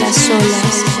sonido de las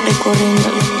olas recorriendo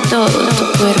todo tu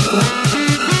cuerpo.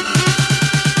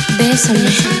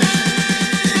 Bésame,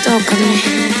 tócame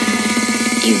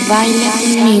y baila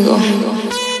conmigo.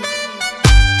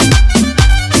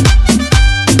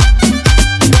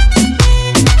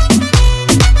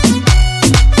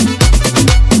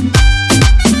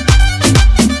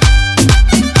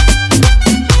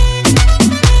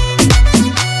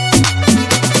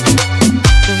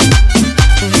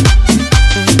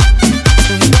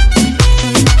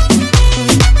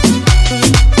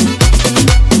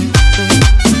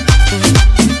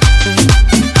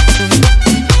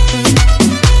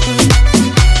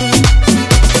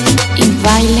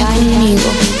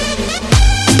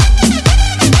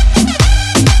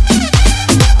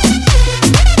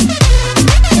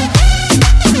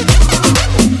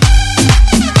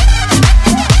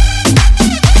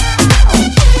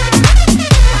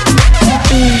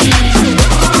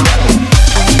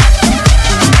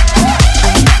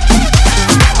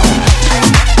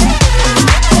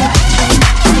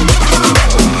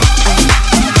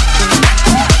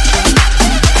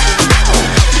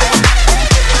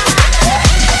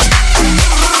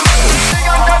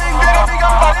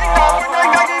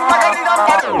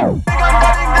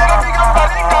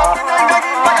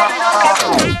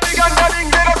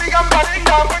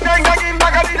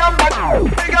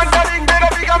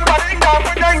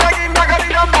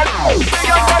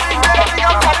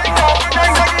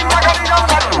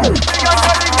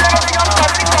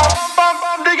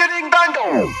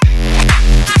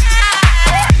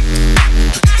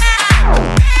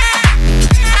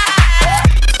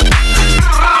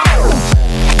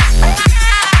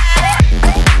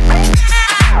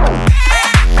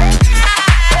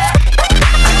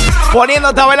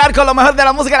 Poniéndote a bailar con lo mejor de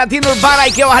la música latina urbana.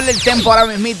 Hay que bajarle el tempo ahora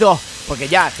mismito, porque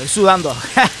ya estoy sudando.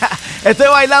 Estoy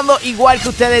bailando igual que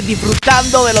ustedes,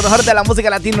 disfrutando de lo mejor de la música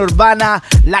latina urbana.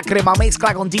 La crema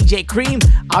mezcla con DJ Cream.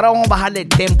 Ahora vamos a bajarle el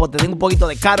tempo. Te tengo un poquito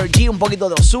de Karol G, un poquito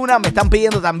de Ozuna. Me están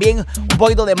pidiendo también un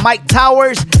poquito de Mike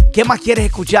Towers. ¿Qué más quieres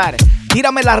escuchar?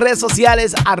 Tírame en las redes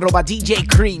sociales @DJ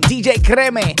Cream, DJ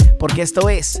Creme, porque esto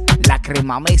es la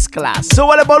crema mezcla.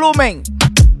 Súbele el volumen.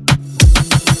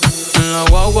 En la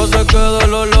guagua se queda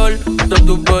el olor de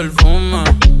tu perfume.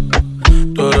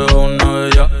 Tú eres una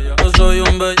bella, yo soy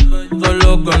un bello, soy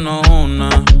lo que nos une.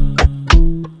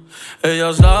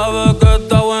 Ella sabe que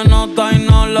está buenota y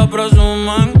no la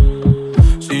presumen.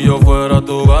 Si yo fuera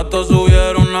tu gato,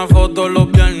 subiera una foto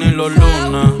los viernes y los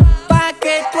lunes. Pa'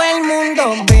 que todo el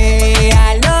mundo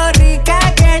vea lo rica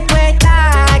que tú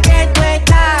estás, que tú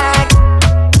estás.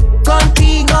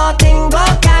 Contigo tengo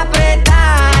que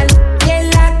apretar. Y en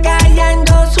la calle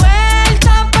ando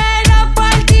suelto, pero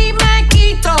por ti me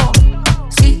quito.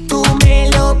 Si tú me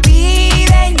lo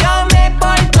pides, yo me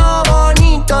porto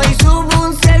bonito y subo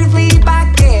un selfie pa'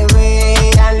 que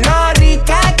vean lo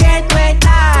rica que tú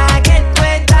estás, que tú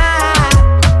estás.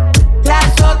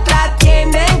 Las otras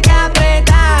tienen que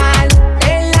apretar.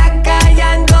 En la calle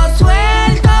ando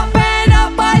suelto,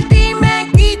 pero por ti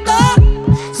me quito.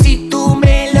 Si tú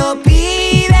me lo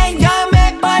pides, yo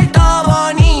me porto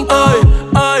bonito.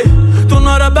 Ay, tú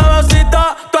no eres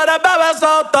bebecita, tú eres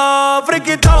bebesota.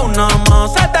 Friquita, una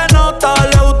más se te nota.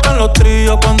 Le gustan los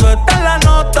tríos cuando está en la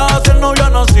nota. Si el novio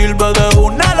no sirve, de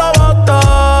una lo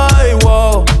bota. Ay,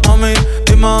 wow, mami,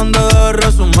 dime dónde debes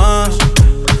resumir.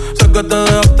 Sé que te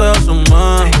dejaste de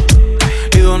asumir.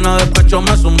 Y de una despecho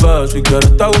me zumbé. Si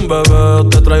quieres te hago un bebé o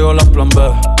te traigo la plan B.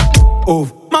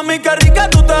 Mami, qué rica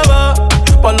tú te ves.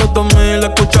 Pa' los 2000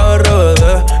 escucha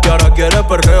RBD. Y ahora quieres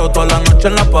perreo toda la noche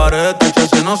en la pared. Te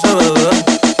si no se ve.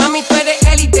 Mami, tú eres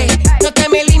élite, no te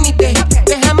me limites.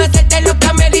 Déjame hacerte los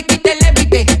camelitos y te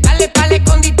levite. Dale pa'l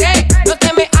escondite, no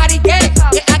te me ariques.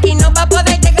 Que aquí no va a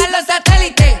poder llegar los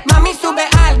satélites. Mami, sube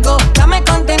algo, dame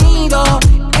contenido.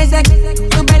 Ese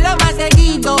sube lo más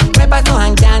seguido. Me paso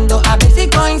jangueando a ver si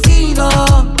coincido.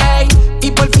 Ey,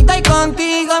 y por fin estoy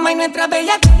contigo, mami, nuestra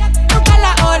bella. Nunca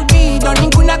la olvido,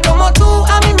 ninguna como tú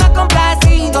a mí me ha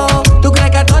complacido. Tú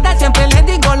crees que a todas siempre les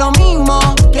digo lo mismo.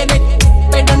 Quieren,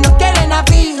 pero no quieren a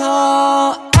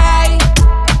fijo. Ay,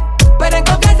 pero en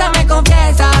confianza me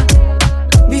confiesa.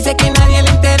 Dice que nadie le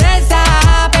interesa,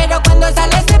 pero cuando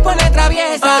sale se pone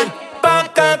traviesa. Ay, pa'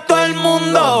 que todo el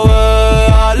mundo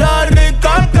vea la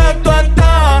rica que tú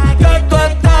estás, que tú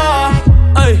estás.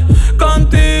 Ay,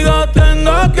 contigo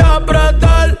tengo que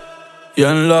apretar. Y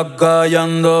en la calle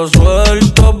ando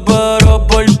suelto, pero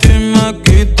por ti me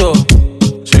quito.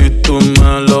 Si tú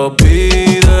me lo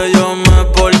pides, yo me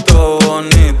porto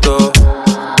bonito.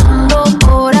 Ando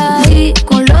por ahí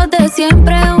con los de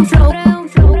siempre, un flow.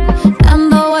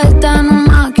 Dando vueltas en un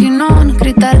maquinón.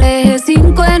 Cristales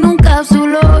G5 en un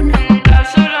capsulón.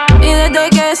 Y desde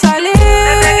que salí,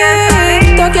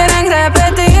 todos quieren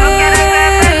repetir.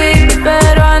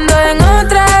 Pero ando en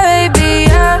otra, baby,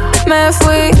 ya me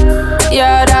fui. Y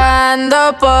ahora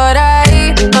ando por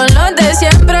ahí con los de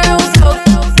siempre, un flow.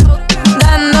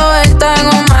 Dando vueltas en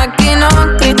un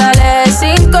maquinón. Cristales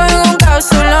 5 en un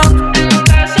capsulón.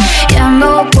 Y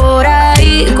ando por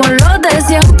ahí con los de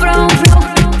siempre, un flow.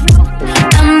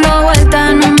 Dando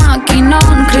vueltas en un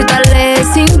maquinón. Cristales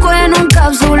 5 en un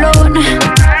capsulón.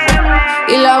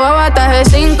 Y la baba está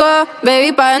G5,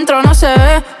 baby, pa' dentro no se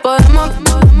ve.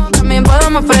 También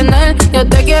podemos prender. Yo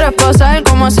te quiero esposar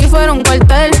como si fuera un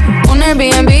cuartel. Un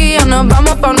Airbnb o nos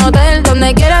vamos pa' un hotel.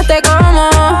 Donde quieras te como.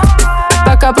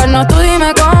 Pa' escaparnos tú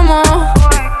dime cómo.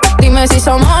 Dime si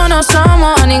somos o no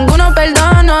somos. A ninguno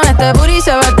perdono. Este booty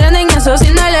se va a tener en eso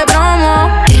sin darle promo.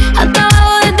 Hasta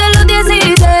abajo desde los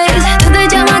 16. Desde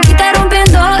chamaquita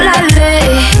rompiendo la ley.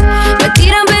 Me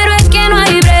tiran pero es que no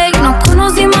hay break. Nos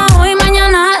conocimos hoy,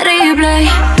 mañana replay.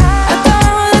 Hasta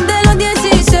abajo desde los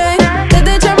 16.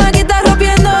 Desde chamaquita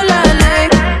rompiendo la ley.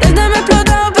 Desde me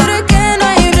explotó pero es que no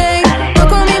hay break. Nos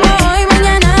comimos hoy,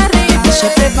 mañana replay. Se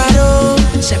preparó,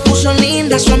 se puso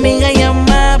linda, su amiga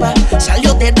llamaba.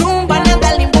 Salió de rumba,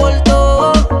 nada le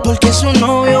importó. Porque su novio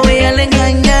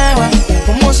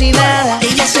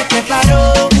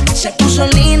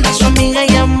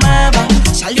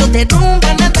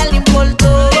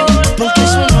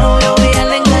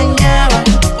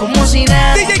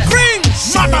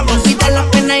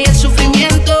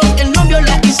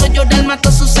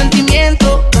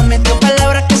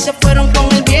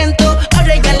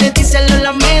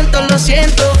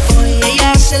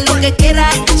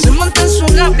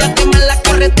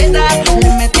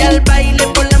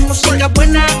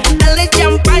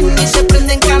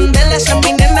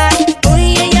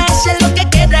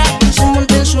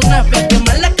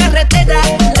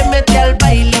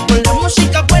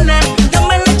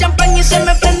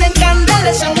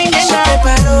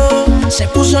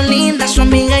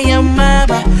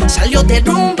de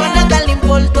rumba nada le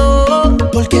importó,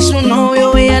 porque su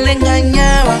novio ella le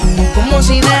engañaba como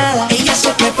si nada. Ella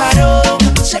se preparó,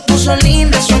 se puso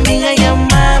linda, su amiga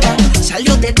llamaba.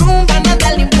 Salió de rumba,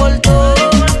 nada le importó,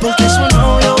 porque su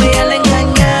novio ella le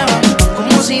engañaba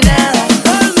como si nada.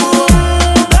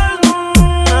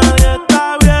 Nadie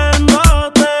está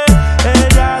viéndote.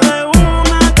 Ella de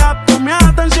una captó mi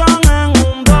atención en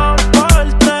un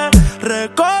 2x3.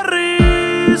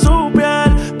 Recorrí su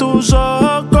piel, tus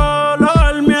ojos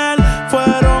color miel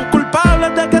fueron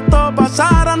culpables de que esto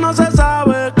pasara. No se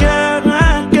sabe quién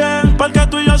es quién, porque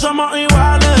tú y yo somos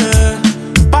iguales.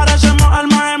 Parecemos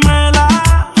almas gemelas,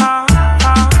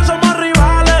 somos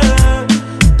rivales.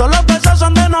 Todos los besos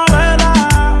son de novela.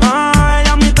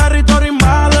 Ella mi territorio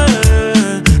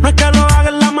invade. No es que lo haga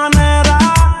en la manera.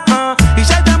 Y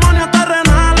si hay demonios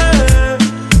terrenales,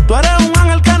 tú eres un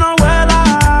ángel que no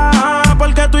vuela.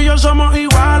 Porque tú y yo somos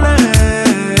iguales.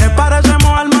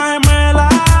 Parecemos almas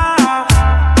gemelas,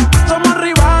 somos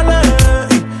rivales.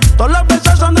 Todos los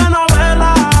besos son de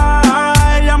novela.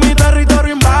 Ella mi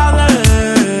territorio invade.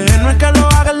 No es que lo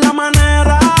haga en la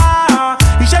manera.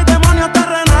 Y si hay demonios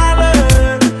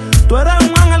terrenales, tú eres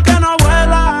un ángel que no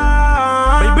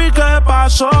vuela. Baby, ¿qué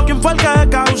pasó? ¿Quién fue el que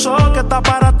causó que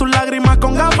taparas tus lágrimas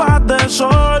con gafas de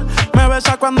sol? Me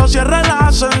besa cuando cierre el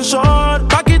ascensor.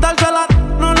 Pa' quitársela,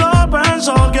 no lo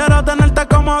pensó. Quiero tenerte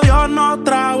como Dios nos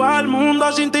trajo al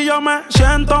mundo. Sin ti yo me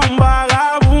siento un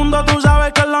vagabundo. Tú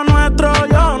sabes que es lo nuestro,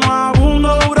 yo no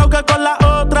abundo. Juro que con la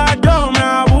otra yo me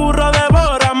aburro.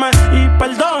 Devórame y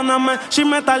perdóname si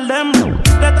me tardé.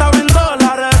 Estaba en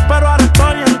dólares, pero ahora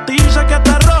estoy en ti. Sé que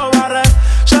te robaré,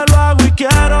 se lo hago y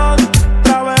quiero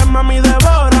otra vez, mami,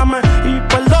 devórame y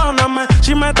perdóname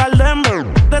si me tardé.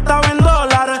 Estaba en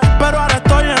dólares, pero ahora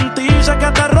estoy en ti. Sé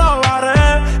que te robaré.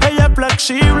 Ella es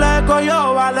flexible,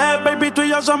 coño, vale. Baby, tú y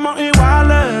yo somos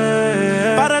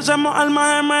iguales. Parecemos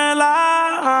almas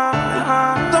gemelas,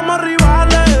 somos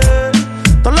rivales.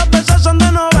 Todos los besos son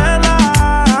de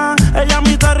novela. Ella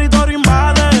mi territorio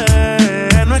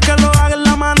invade. No es que lo haga en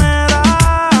la manera.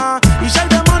 Y si hay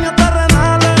demonios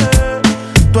terrenales,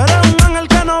 tú eres un ángel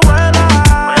que no vuela.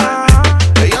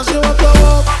 Ella se va a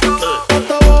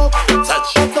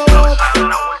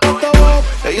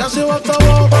Ella se va a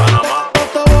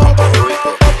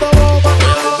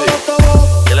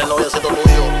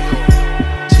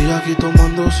sigue aquí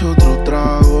tomándose otro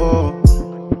trago.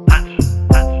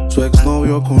 Su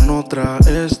exnovio con otra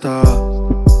está.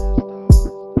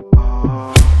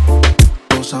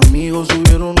 Los amigos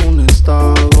subieron un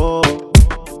estado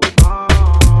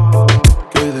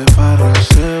que de farra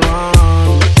se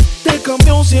van. Te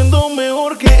cambió siendo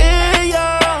mejor que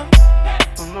ella.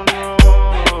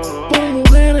 Por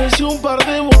mujeres y un par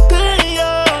de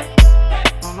botellas.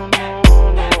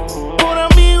 Por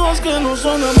amigos que no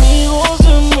son amigos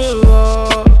en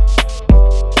verdad.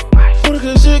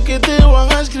 Porque sé que te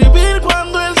van a escribir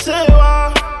cuando él se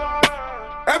va.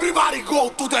 Everybody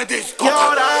go to the disco. Y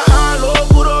ahora a lo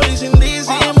puro y sin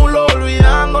disimulo,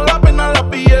 olvidando la pena la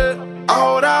pillé.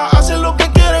 Ahora hace lo que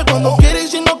quiere cuando quiere y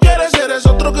si no quiere, eres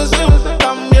otro que se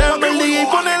también. Cuando el DJ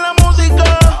pone la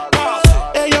música,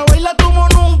 ella baila como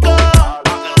nunca.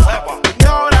 Y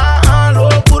ahora a lo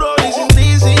puro y sin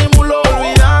disimulo,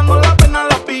 olvidando la pena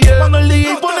la pillé. Cuando el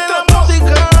DJ pone la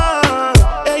música,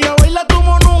 ella baila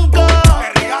como nunca.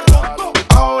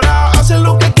 Ahora hace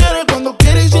lo que quiere cuando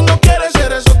quiere y si no quiere,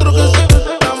 eres otro que se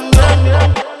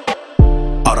también.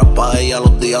 Ahora pa' ella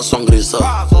los días son grises,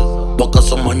 porque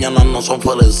sus mañanas no son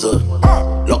felices.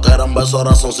 Lo que eran besos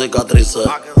ahora son cicatrices.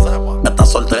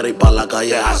 Estás soltera y pa' la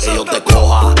calle a que yo te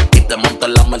coja y te monte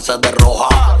en la Mercedes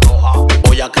roja.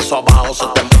 Voy a que eso abajo se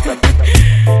te mete,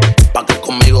 pa' que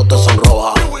conmigo te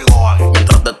sonroja.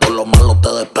 Mientras de todo lo malo te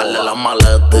despele la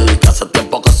maleta, que hace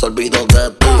tiempo que se olvidó de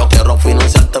ti. Yo quiero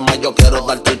financiarte más, yo quiero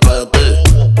darte el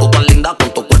peti. Tú tan linda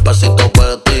con tu cuerpecito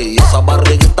peti y esa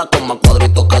barriguita con más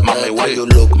cuadritos que te why you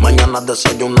look. Mañana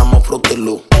desayunamos Fruity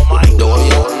Loop. Yo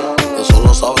eso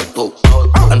lo sabes tú.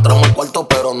 Entramos al cuarto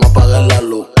pero no apagues la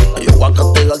luz. Yo voy a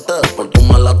castigarte por tu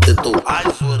mala actitud.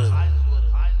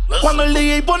 Cuando el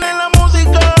DJ pone la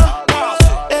música,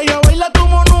 ella baila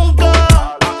como nunca.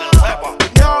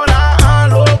 Y ahora a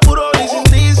lo puro y sin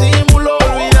disimulo,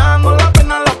 olvidando la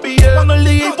pena la pillé. Cuando el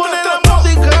DJ pone la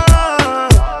música,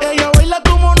 ella baila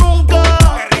como nunca.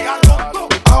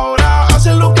 Ahora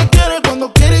hace lo que quiere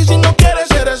cuando quiere y si no quiere,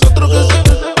 eres otro que se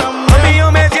también. Mami,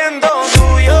 yo me siento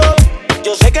tuyo.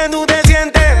 Yo sé que tú te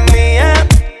sientes mía.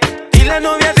 Y la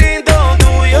novia siento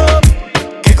tuyo,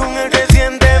 que con él te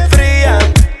sientes fría.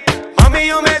 Mami,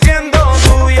 yo me siento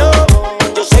tuyo.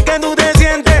 Yo sé que tú te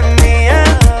sientes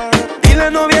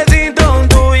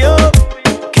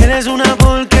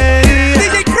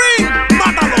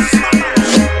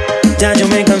Ya yo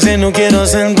me cansé, no quiero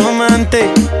ser tu amante.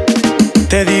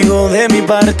 Te digo de mi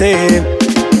parte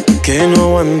que no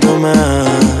aguanto más.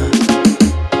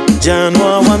 Ya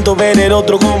no aguanto ver el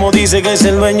otro como dice que es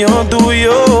el dueño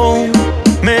tuyo.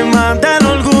 Me mata el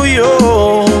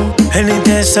orgullo. Él ni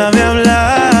te sabe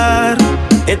hablar.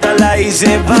 Esta la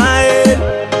hice pa' él.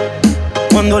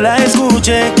 Cuando la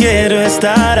escuche quiero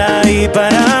estar ahí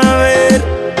para ver.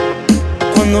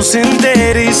 Cuando se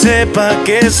entere y sepa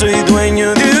que soy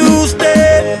dueño de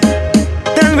usted.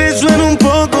 Tal vez suene un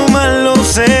poco mal, lo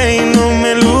sé, y no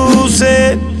me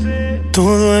luce.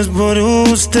 Todo es por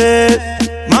usted.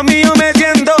 Mami, yo me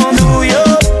siento tuyo.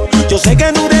 Yo sé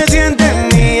que tú te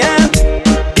sientes mía.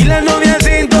 Y la novia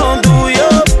siento tuyo,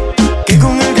 que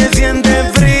con él te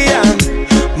sientes fría.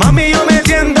 Mami, yo me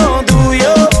siento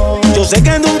tuyo. Yo sé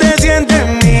que tú te sientes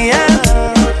mía.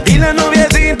 Y la novia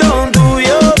siento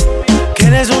tuyo, que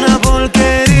eres una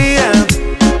porquería.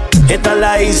 Esta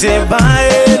la hice pa'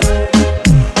 él.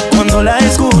 Cuando la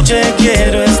escuche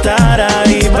quiero estar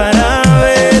ahí para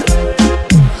ver.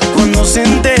 Cuando se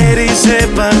entere y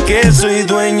sepa que soy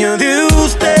dueño de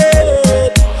usted.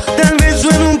 Tal vez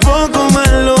suene un poco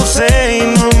mal, lo sé, y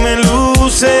no me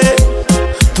luce.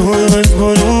 Todo es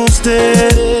por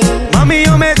usted. Mami,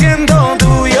 yo me siento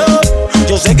tuyo.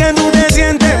 Yo sé que tú te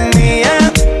sientes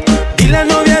mía. Y la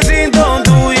novia siento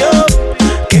tuyo,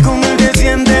 que con él te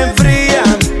sientes fría.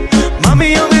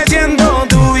 Mami, yo me siento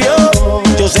tuyo.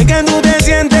 Yo sé que tú te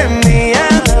sientes mía.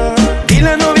 Y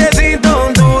la novia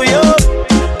siento tuyo,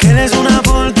 que eres una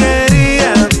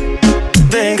porquería.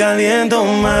 Te caliento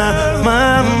más,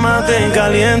 mamá, te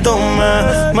caliento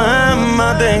más.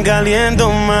 Mamá, te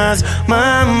caliento más.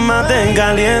 Mamá, te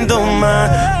caliento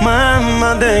más.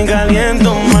 Mamá, te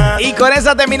caliento más. Y con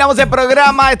esa terminamos el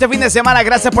programa este fin de semana.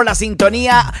 Gracias por la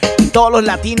sintonía. Y todos los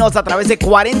latinos a través de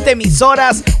 40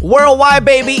 emisoras worldwide,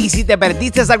 baby. Y si te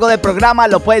perdiste algo del programa,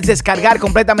 lo puedes descargar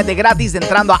completamente gratis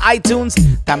entrando a iTunes.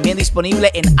 También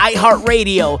disponible en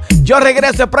iHeartRadio. Yo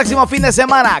regreso el próximo fin de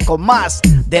semana con más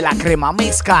de La Crema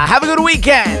Mezcla. Have a good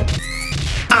weekend.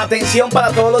 Atención para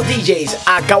todos los DJs,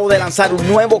 acabo de lanzar un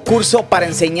nuevo curso para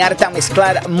enseñarte a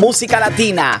mezclar música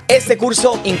latina. Este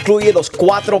curso incluye los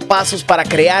 4 pasos para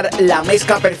crear la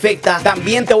mezcla perfecta.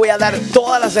 También te voy a dar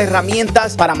todas las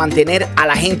herramientas para mantener a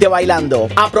la gente bailando.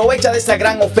 Aprovecha de esta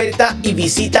gran oferta y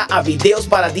visita a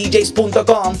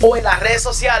videosparadjs.com o en las redes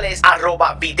sociales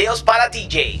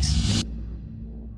 @videosparadjs.